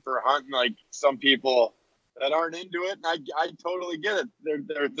for hunting. Like some people that aren't into it, and I totally get it.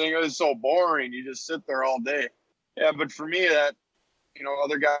 Their thing is so boring. You just sit there all day. Yeah, but for me, that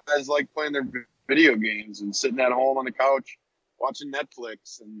other guys like playing their video games and sitting at home on the couch watching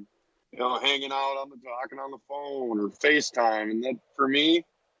Netflix and hanging out talking on the phone or FaceTime. And that for me,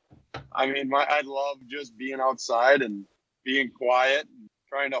 I love just being outside and being quiet and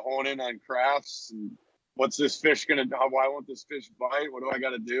trying to hone in on crafts and what's this fish gonna do? Why won't this fish bite? What do I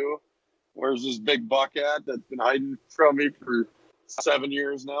got to do? Where's this big buck at that's been hiding from me for 7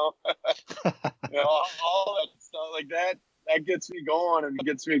 years now? All that stuff like that gets me going and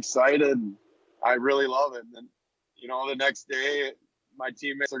gets me excited. I really love it. And then, the next day, my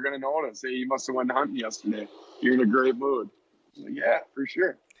teammates are going to notice, hey, you must have went hunting yesterday. You're in a great mood. I'm like, yeah, for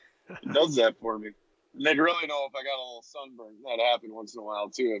sure. It does that for me. And they'd really know if I got a little sunburn. That happened once in a while,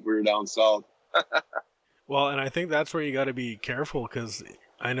 too, if we were down south. Well, and I think that's where you got to be careful, because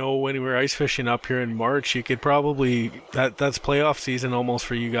I know when we were ice fishing up here in March, you could probably that's playoff season almost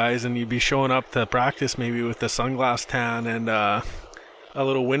for you guys, and you'd be showing up to practice maybe with the sunglass tan and a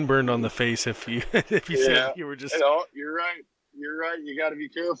little windburn on the face if you said you were just. You're right. You got to be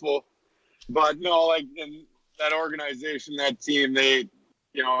careful. But no, like in that organization, that team, they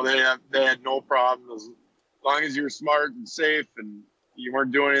had no problem as long as you're smart and safe and you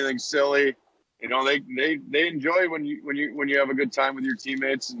weren't doing anything silly. They enjoy when you have a good time with your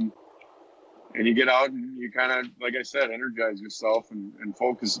teammates and you get out and you kind of, like I said, energize yourself and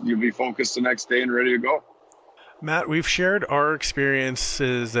focus. You'll be focused the next day and ready to go. Matt, we've shared our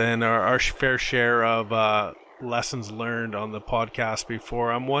experiences and our fair share of lessons learned on the podcast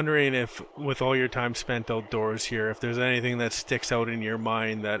before. I'm wondering if, with all your time spent outdoors here, if there's anything that sticks out in your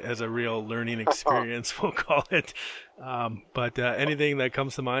mind that as a real learning experience, we'll call it. But anything that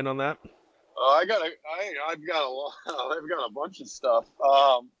comes to mind on that? I've got a bunch of stuff.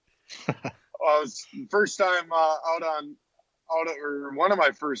 I was first time one of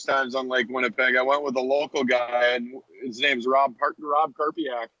my first times on Lake Winnipeg. I went with a local guy, and his name's Rob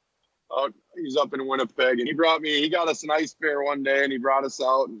Karpiak. He's up in Winnipeg, and he got us an ice bear one day, and he brought us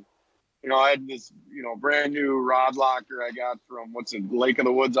out. And I had this brand new rod locker I got from Lake of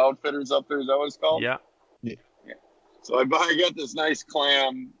the Woods Outfitters up there. Is that what it's called? Yeah. So I got this nice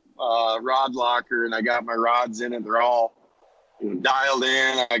clam rod locker, and I got my rods in it. They're all dialed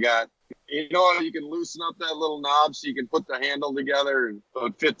in. I got you can loosen up that little knob so you can put the handle together, and so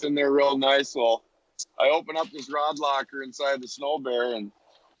it fits in there real nice. Well, I open up this rod locker inside the Snow Bear, and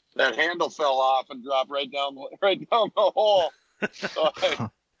that handle fell off and dropped right down the hole. So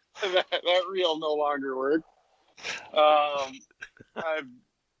that reel no longer worked. I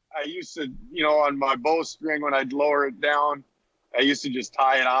used to, on my bowstring, when I'd lower it down, I used to just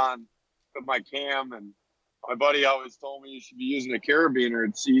tie it on with my cam, and my buddy always told me you should be using a carabiner.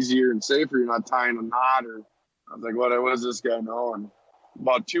 It's easier and safer. You're not tying a knot. Or I was like, what does this guy know? And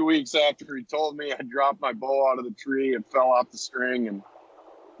about 2 weeks after he told me, I dropped my bow out of the tree and fell off the string and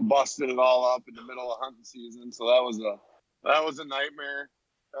busted it all up in the middle of hunting season. So that was a nightmare.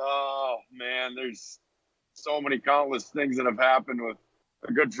 Oh man, there's so many countless things that have happened with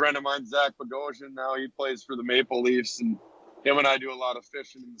a good friend of mine, Zach Bogosian. Now he plays for the Maple Leafs, and him and I do a lot of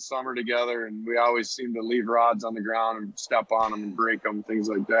fishing in the summer together, and we always seem to leave rods on the ground and step on them and break them, things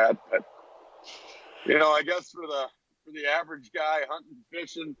like that. But I guess for the average guy hunting and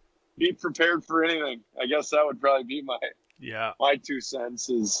fishing, be prepared for anything. I guess that would probably be my 2 cents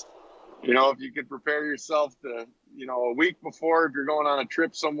is, if you could prepare yourself to, a week before, if you're going on a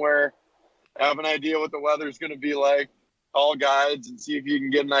trip somewhere, have an idea what the weather's going to be like, call guides and see if you can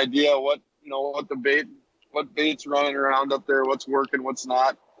get an idea what bait's running around up there, what's working, what's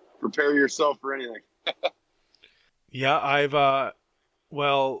not. Prepare yourself for anything. Yeah, I've,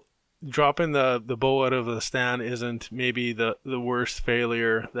 dropping the bow out of the stand isn't maybe the worst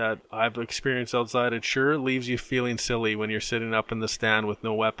failure that I've experienced outside. It sure leaves you feeling silly when you're sitting up in the stand with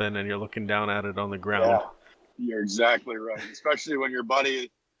no weapon and you're looking down at it on the ground. Yeah, you're exactly right. Especially when your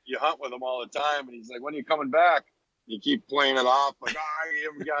buddy, you hunt with him all the time, and he's like, "When are you coming back?" You keep playing it off like,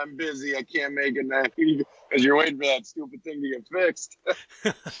 I'm busy, I can't make it now, because you're waiting for that stupid thing to get fixed.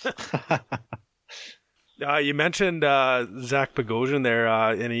 You mentioned Zach Bogosian there,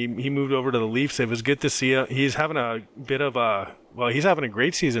 and he moved over to the Leafs. It was good to see him. He's having a he's having a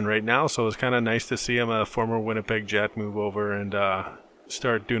great season right now, so it's kind of nice to see him, a former Winnipeg Jet, move over and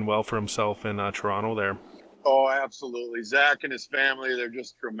start doing well for himself in Toronto there. Oh, absolutely. Zach and his family, they're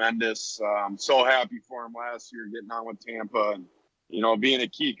just tremendous. I'm so happy for him last year getting on with Tampa and, being a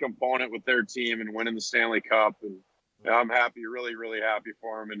key component with their team and winning the Stanley Cup. And I'm happy, really, really happy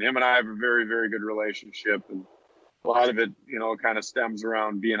for him. And him and I have a very, very good relationship. And a lot of it, kind of stems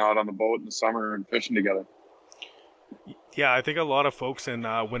around being out on the boat in the summer and fishing together. Yeah, I think a lot of folks in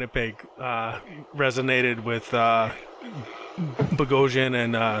Winnipeg resonated with Bogosian,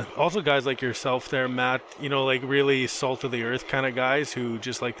 and also guys like yourself there, Matt, like really salt of the earth kind of guys who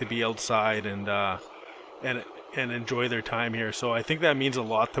just like to be outside and enjoy their time here. So I think that means a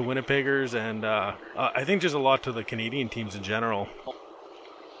lot to Winnipeggers, and I think just a lot to the Canadian teams in general.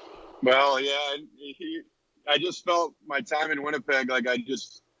 Well, yeah, I just felt my time in Winnipeg,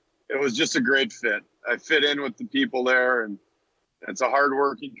 it was just a great fit. I fit in with the people there, and it's a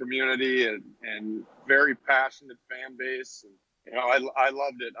hardworking community and very passionate fan base. And, I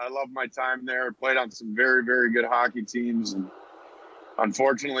loved it. I loved my time there. Played on some very, very good hockey teams. And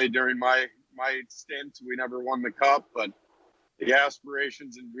unfortunately, during my stint, we never won the cup, but the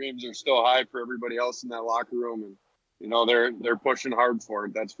aspirations and dreams are still high for everybody else in that locker room. And, they're pushing hard for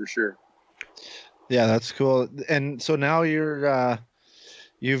it. That's for sure. Yeah, that's cool. And so now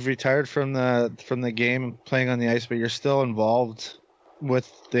you've retired from the game, playing on the ice, but you're still involved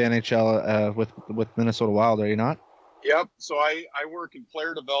with the NHL, with Minnesota Wild, are you not? Yep. So I work in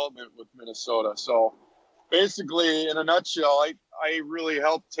player development with Minnesota. So basically, in a nutshell, I really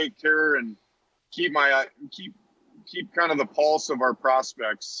help take care and keep kind of the pulse of our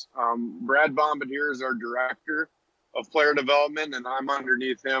prospects. Brad Bombardier is our director of player development, and I'm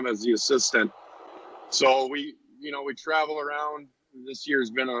underneath him as the assistant. So we travel around. This year's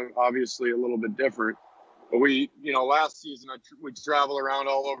been obviously a little bit different, but last season we travel around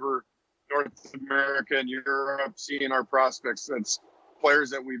all over North America and Europe, seeing our prospects. That's players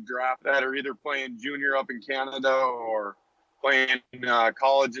that we've drafted that are either playing junior up in Canada or playing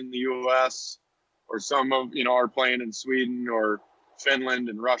college in the U.S. or some of are playing in Sweden or Finland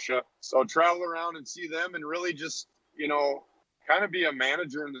and Russia. So travel around and see them, and really just kind of be a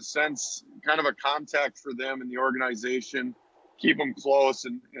manager in the sense, kind of a contact for them in the organization. Keep them close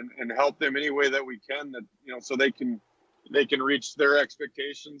and help them any way that we can, that so they can reach their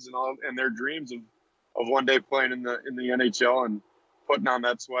expectations and their dreams of one day playing in the NHL and putting on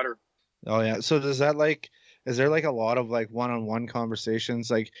that sweater. Oh yeah. So is there a lot of one-on-one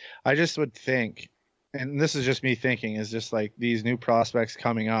conversations? I just would think, and this is just me thinking, is just these new prospects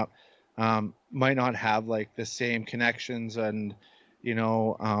coming up might not have the same connections and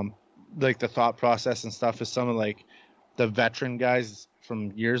the thought process and stuff as some of the veteran guys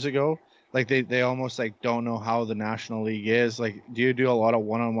from years ago. They almost don't know how the National League is. Do you do a lot of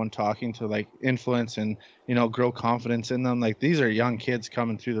one-on-one talking to influence and grow confidence in them? These are young kids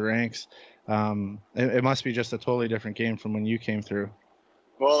coming through the ranks. It must be just a totally different game from when you came through.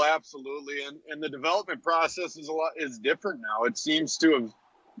 Well, absolutely, and the development process is different now. It seems to have,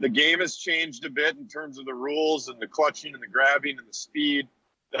 the game has changed a bit in terms of the rules and the clutching and the grabbing and the speed.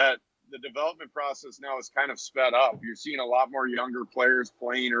 That the development process now is kind of sped up. You're seeing a lot more younger players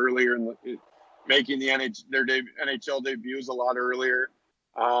playing earlier and making their NHL debuts a lot earlier.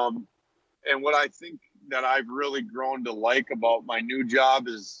 And what I think that I've really grown to like about my new job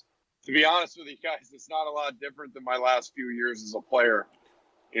is, to be honest with you guys, it's not a lot different than my last few years as a player.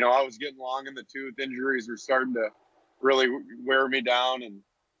 I was getting long in the tooth. Injuries were starting to really wear me down, and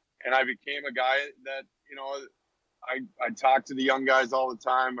I became a guy that, I talk to the young guys all the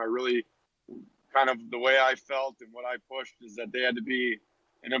time. I really kind of, the way I felt and what I pushed is that they had to be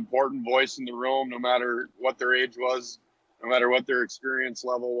an important voice in the room, no matter what their age was, no matter what their experience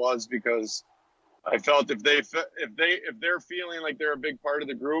level was, because I felt if they're feeling like they're a big part of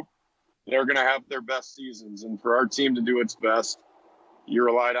the group, they're going to have their best seasons. And for our team to do its best, you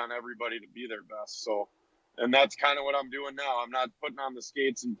relied on everybody to be their best. So, and that's kind of what I'm doing now. I'm not putting on the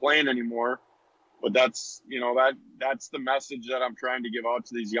skates and playing anymore. But that's the message that I'm trying to give out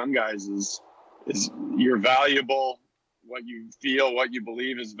to these young guys is you're valuable what you feel, what you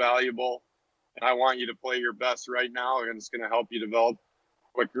believe is valuable. And I want you to play your best right now, and it's going to help you develop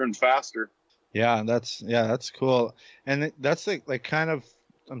quicker and faster. Yeah, that's cool. And that's like kind of,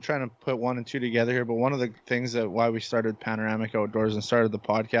 I'm trying to put one and two together here, but one of the things that why we started Panoramic Outdoors and started the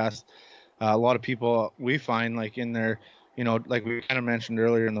podcast, a lot of people we find like in their, like we kind of mentioned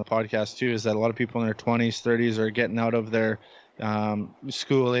earlier in the podcast too, is that a lot of people in their 20s, 30s are getting out of their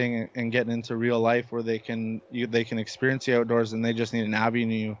schooling and getting into real life where they can experience the outdoors, and they just need an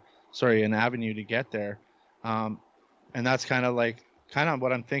avenue to get there. And that's kind of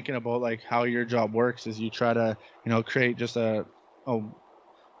what I'm thinking about, like how your job works is you try to, create just an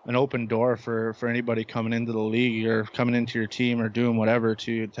open door for anybody coming into the league or coming into your team or doing whatever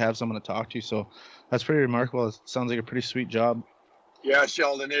to have someone to talk to. So that's pretty remarkable. It sounds like a pretty sweet job. Yeah,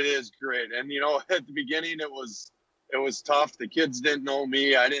 Sheldon, it is great. And, at the beginning it was tough. The kids didn't know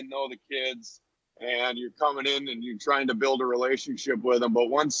me. I didn't know the kids. And you're coming in and you're trying to build a relationship with them. But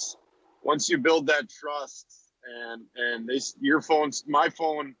once you build that trust and my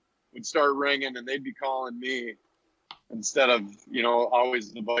phone would start ringing and they'd be calling me instead of,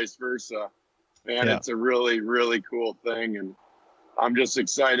 always the vice versa. Man, yeah. It's a really, really cool thing. And I'm just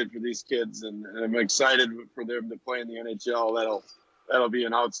excited for these kids, and I'm excited for them to play in the NHL. That'll be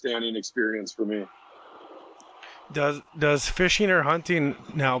an outstanding experience for me. Does fishing or hunting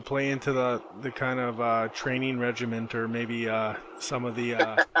now play into the kind of training regiment, or maybe some of the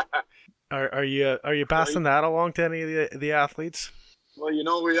are you passing that along to any of the athletes? Well, we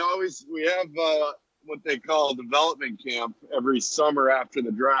have what they call development camp every summer after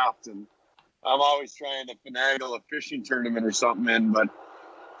the draft, and I'm always trying to finagle a fishing tournament or something in, but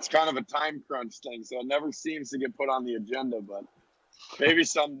it's kind of a time crunch thing, so it never seems to get put on the agenda, but maybe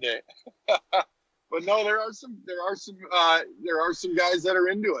someday. But no, there are some guys that are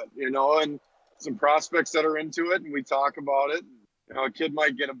into it, and some prospects that are into it, and we talk about it. A kid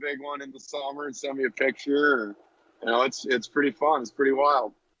might get a big one in the summer and send me a picture. Or, it's pretty fun. It's pretty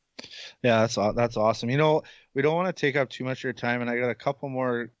wild. Yeah, that's awesome. We don't want to take up too much of your time, and I got a couple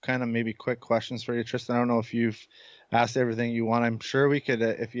more kind of maybe quick questions for you, Tristan. I don't know if you've asked everything you want. I'm sure we could,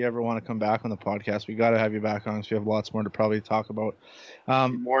 if you ever want to come back on the podcast, we got to have you back on, because we have lots more to probably talk about.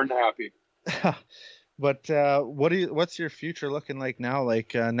 More than happy. But what's your future looking like now?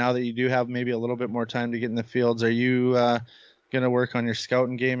 Like now that you do have maybe a little bit more time to get in the fields, are you going to work on your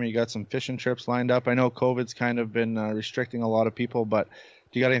scouting game, or you got some fishing trips lined up? I know COVID's kind of been restricting a lot of people, but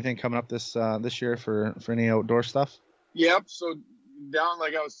do you got anything coming up this year for any outdoor stuff? Yep. So down,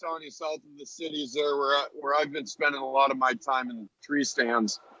 like I was telling you, south of the cities there, where I've been spending a lot of my time in the tree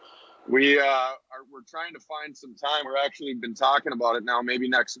stands. We're trying to find some time. We're actually been talking about it now, maybe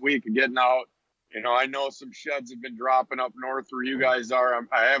next week, and getting out. I know some sheds have been dropping up north where you guys are.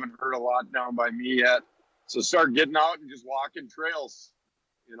 I haven't heard a lot down by me yet. So start getting out and just walking trails.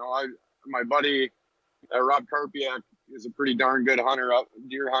 My buddy Rob Karpiak is a pretty darn good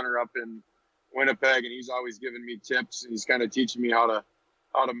deer hunter up in Winnipeg, and he's always giving me tips, and he's kind of teaching me how to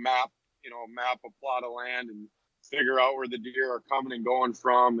map a plot of land and figure out where the deer are coming and going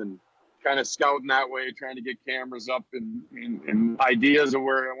from, and kind of scouting that way, trying to get cameras up and ideas of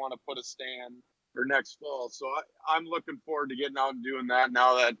where I want to put a stand for next fall. So I'm looking forward to getting out and doing that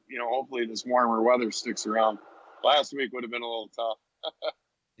now that, hopefully this warmer weather sticks around. Last week would have been a little tough.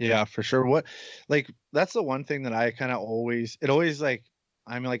 Yeah, for sure. That's the one thing that I kind of always like,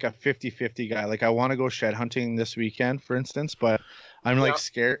 I'm like a 50-50 guy. Like I want to go shed hunting this weekend, for instance, but I'm like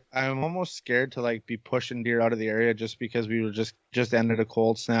scared. I'm almost scared to like be pushing deer out of the area just because we were just ended a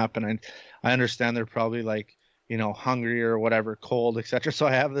cold snap. And I understand they're probably like, hungry or whatever, cold, etc. So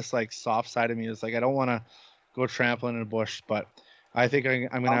I have this like soft side of me. It's like, I don't want to go trampling in a bush, but I think I'm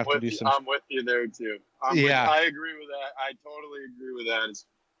going to have to do some. I'm with you there too. I agree with that. I totally agree with that.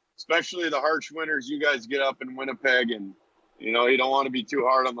 Especially the harsh winters you guys get up in Winnipeg, and you don't want to be too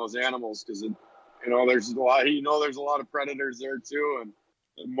hard on those animals, because there's a lot. There's a lot of predators there too, and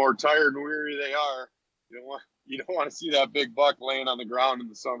the more tired and weary they are, you don't want to see that big buck laying on the ground in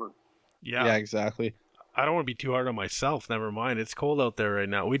the summer. Yeah, exactly. I don't want to be too hard on myself. Never mind. It's cold out there right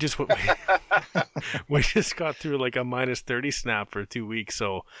now. We just got through like a -30 snap for 2 weeks,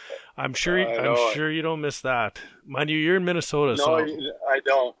 so I'm sure you don't miss that. Mind you, you're in Minnesota. No, so. I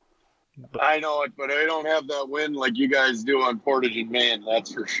don't. But, I know it, but I don't have that wind like you guys do on Portage and Maine.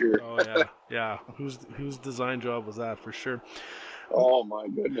 That's for sure. Oh yeah. Whose design job was that, for sure? Oh my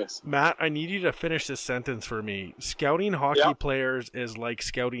goodness, Matt, I need you to finish this sentence for me. Scouting hockey players is like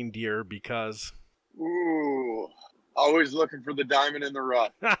scouting deer because. Ooh, always looking for the diamond in the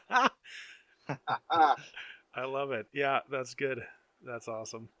rough. I love it. Yeah, that's good. That's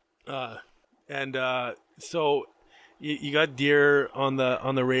awesome. So You got deer on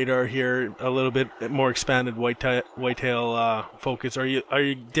the radar here, a little bit more expanded whitetail focus. Are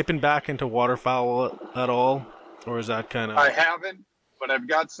you dipping back into waterfowl at all, or is that kind of? I haven't, but I've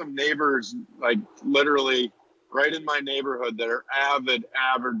got some neighbors, like literally right in my neighborhood, that are avid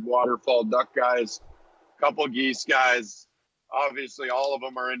waterfowl duck guys, couple geese guys. Obviously, all of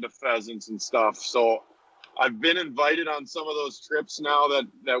them are into pheasants and stuff. So I've been invited on some of those trips now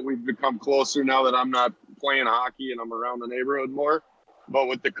that we've become closer, now that I'm not playing hockey and I'm around the neighborhood more. But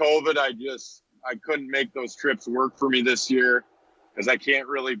with the COVID, I couldn't make those trips work for me this year, because I can't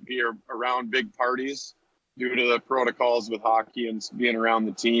really be around big parties due to the protocols with hockey and being around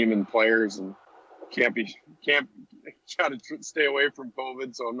the team and players, and can't try to stay away from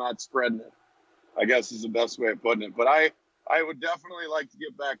COVID, so I'm not spreading it, I guess is the best way of putting it. But I would definitely like to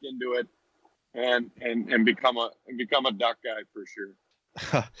get back into it and become a duck guy for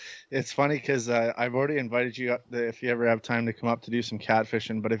sure. It's funny because I've already invited you up if you ever have time to come up to do some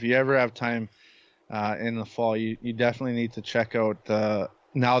catfishing. But if you ever have time in the fall, you definitely need to check out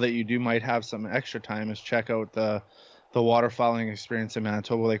now that you might have some extra time, is check out the waterfowling experience in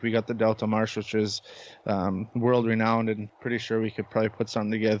Manitoba. Like, we got the Delta Marsh, which is world renowned, and pretty sure we could probably put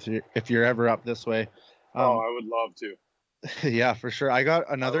something together if you're ever up this way. I would love to. Yeah, for sure. I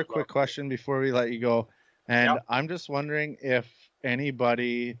got another quick question before we let you go. And yep. I'm just wondering if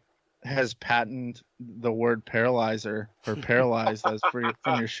anybody has patented the word paralyzer or paralyzed as from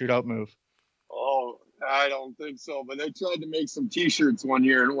your shootout move. Oh, I don't think so. But they tried to make some T-shirts one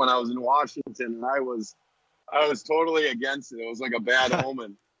year when I was in Washington, and I was totally against it. It was like a bad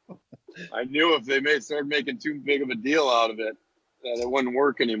omen. I knew if they started making too big of a deal out of it, that it wouldn't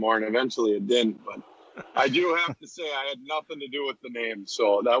work anymore, and eventually it didn't. But I do have to say I had nothing to do with the name,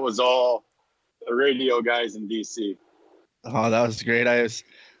 so that was all the radio guys in DC. Oh, that was great. I was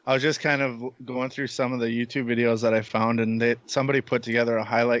just kind of going through some of the YouTube videos that I found, and somebody put together a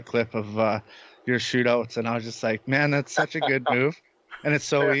highlight clip of your shootouts, and I was just like, man, that's such a good move, and it's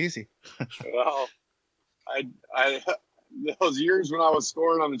so easy. Well, I those years when I was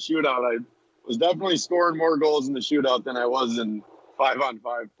scoring on the shootout, I was definitely scoring more goals in the shootout than I was in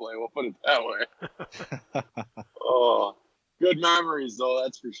 5-on-5 play. We'll put it that way. Oh, good memories though,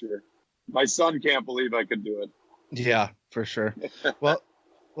 that's for sure. My son can't believe I could do it. Yeah, for sure.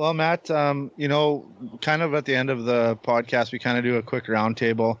 Well, Matt, kind of at the end of the podcast, we kind of do a quick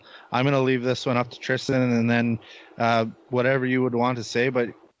roundtable. I'm going to leave this one up to Tristan, and then whatever you would want to say, but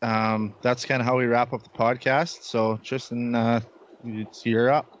that's kind of how we wrap up the podcast. So Tristan,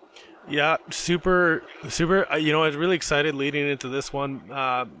 you're up. Yeah, super. I was really excited leading into this one,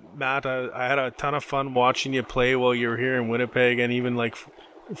 Matt. I had a ton of fun watching you play while you were here in Winnipeg, and even like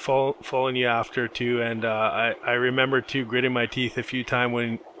following you after too. And I remember too gritting my teeth a few times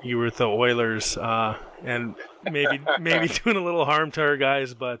when you were with the Oilers, and maybe doing a little harm to our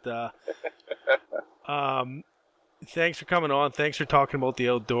guys. But thanks for coming on. Thanks for talking about the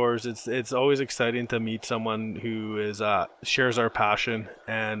outdoors. It's always exciting to meet someone who is shares our passion,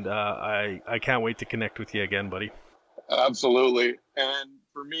 and I can't wait to connect with you again, buddy. Absolutely. And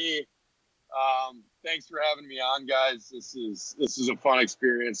for me, thanks for having me on, guys. This is a fun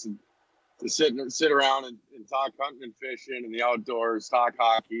experience to sit around and talk hunting and fishing and the outdoors, talk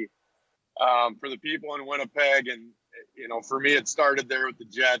hockey. For the people in Winnipeg, and for me, it started there with the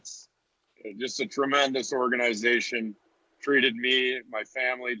Jets. Just a tremendous organization. Treated me, my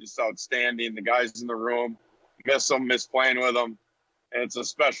family, just outstanding. The guys in the room, miss playing with them. And it's a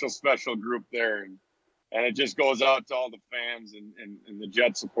special group there. And it just goes out to all the fans and the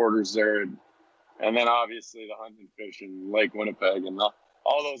Jet supporters there. And then obviously the hunting, fishing, Lake Winnipeg, and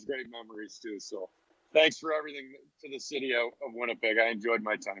all those great memories too. So thanks for everything to the city of Winnipeg. I enjoyed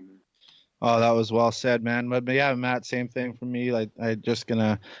my time there. Oh, that was well said, man. But yeah, Matt, same thing for me. Like, I just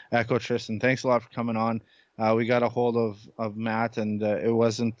gonna echo Tristan. Thanks a lot for coming on. We got a hold of Matt, and it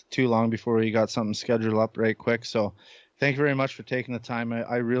wasn't too long before we got something scheduled up right quick. So thank you very much for taking the time.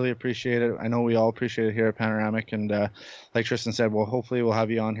 I really appreciate it. I know we all appreciate it here at Panoramic. And like Tristan said, well, hopefully we'll have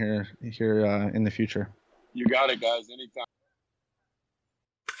you on here in the future. You got it, guys. Anytime.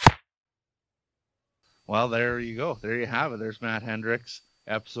 Well, there you go. There you have it. There's Matt Hendricks.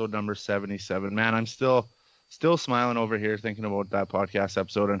 Episode number 77. Man, I'm still smiling over here thinking about that podcast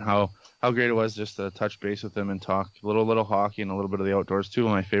episode and how great it was just to touch base with him and talk a little hockey and a little bit of the outdoors. Two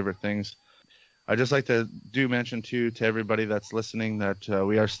of my favorite things. I just like to mention to everybody that's listening that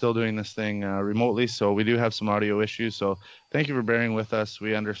we are still doing this thing remotely, so we do have some audio issues. So thank you for bearing with us.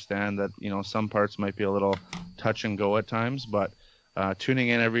 We understand that some parts might be a little touch and go at times, but tuning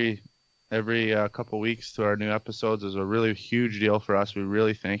in every couple weeks to our new episodes is a really huge deal for us. We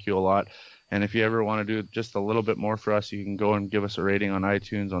really thank you a lot. And if you ever want to do just a little bit more for us, you can go and give us a rating on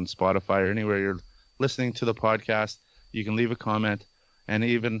iTunes, on Spotify, or anywhere you're listening to the podcast. You can leave a comment, and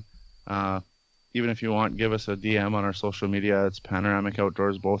even if you want, give us a DM on our social media. It's Panoramic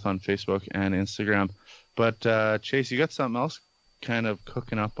Outdoors, both on Facebook and Instagram. But Chase, you got something else kind of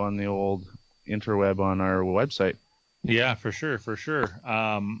cooking up on the old interweb on our website. Yeah, for sure.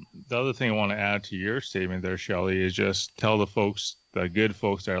 The other thing I want to add to your statement there, Shelly, is just tell the good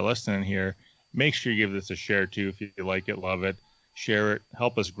folks that are listening here, make sure you give this a share too. If you like it, love it, share it,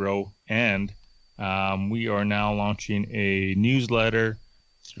 help us grow. And we are now launching a newsletter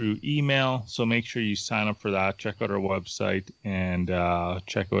through email. So make sure you sign up for that. Check out our website and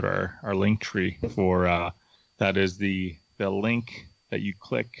check out our link tree for that is the link that you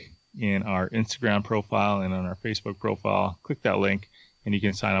click in our Instagram profile and on our Facebook profile. Click that link and you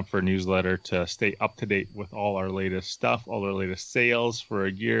can sign up for a newsletter to stay up to date with all our latest stuff, all our latest sales for our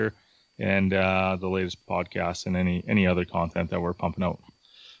gear, and the latest podcasts and any other content that we're pumping out.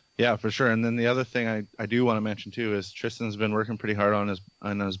 Yeah, for sure. And then the other thing I do want to mention too is Tristan's been working pretty hard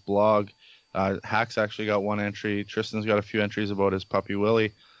on his blog. Hack's actually got one entry. Tristan's got a few entries about his puppy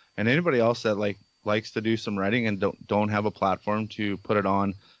Willie. And anybody else that likes to do some writing and don't have a platform to put it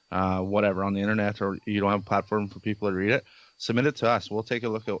on, whatever, on the internet, or you don't have a platform for people to read it, submit it to us. We'll take a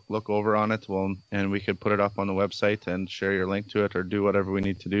look over on it. And we could put it up on the website and share your link to it, or do whatever we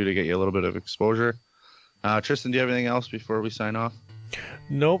need to do to get you a little bit of exposure. Tristan, do you have anything else before we sign off?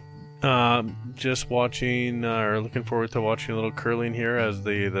 Nope. Just watching or looking forward to watching a little curling here as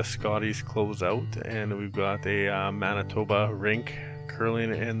the Scotties close out, and we've got a Manitoba rink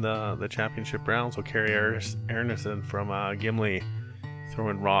curling in the championship round. So Carrie Arneson from Gimli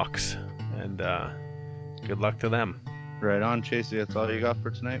throwing rocks, and good luck to them. Right on, Chasey. That's all you got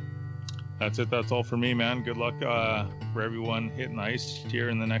for tonight? That's it. That's all for me, man. Good luck for everyone hitting ice here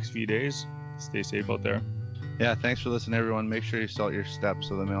in the next few days. Stay safe out there. Yeah, thanks for listening, everyone. Make sure you salt your steps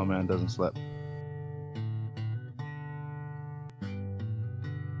so the mailman doesn't slip.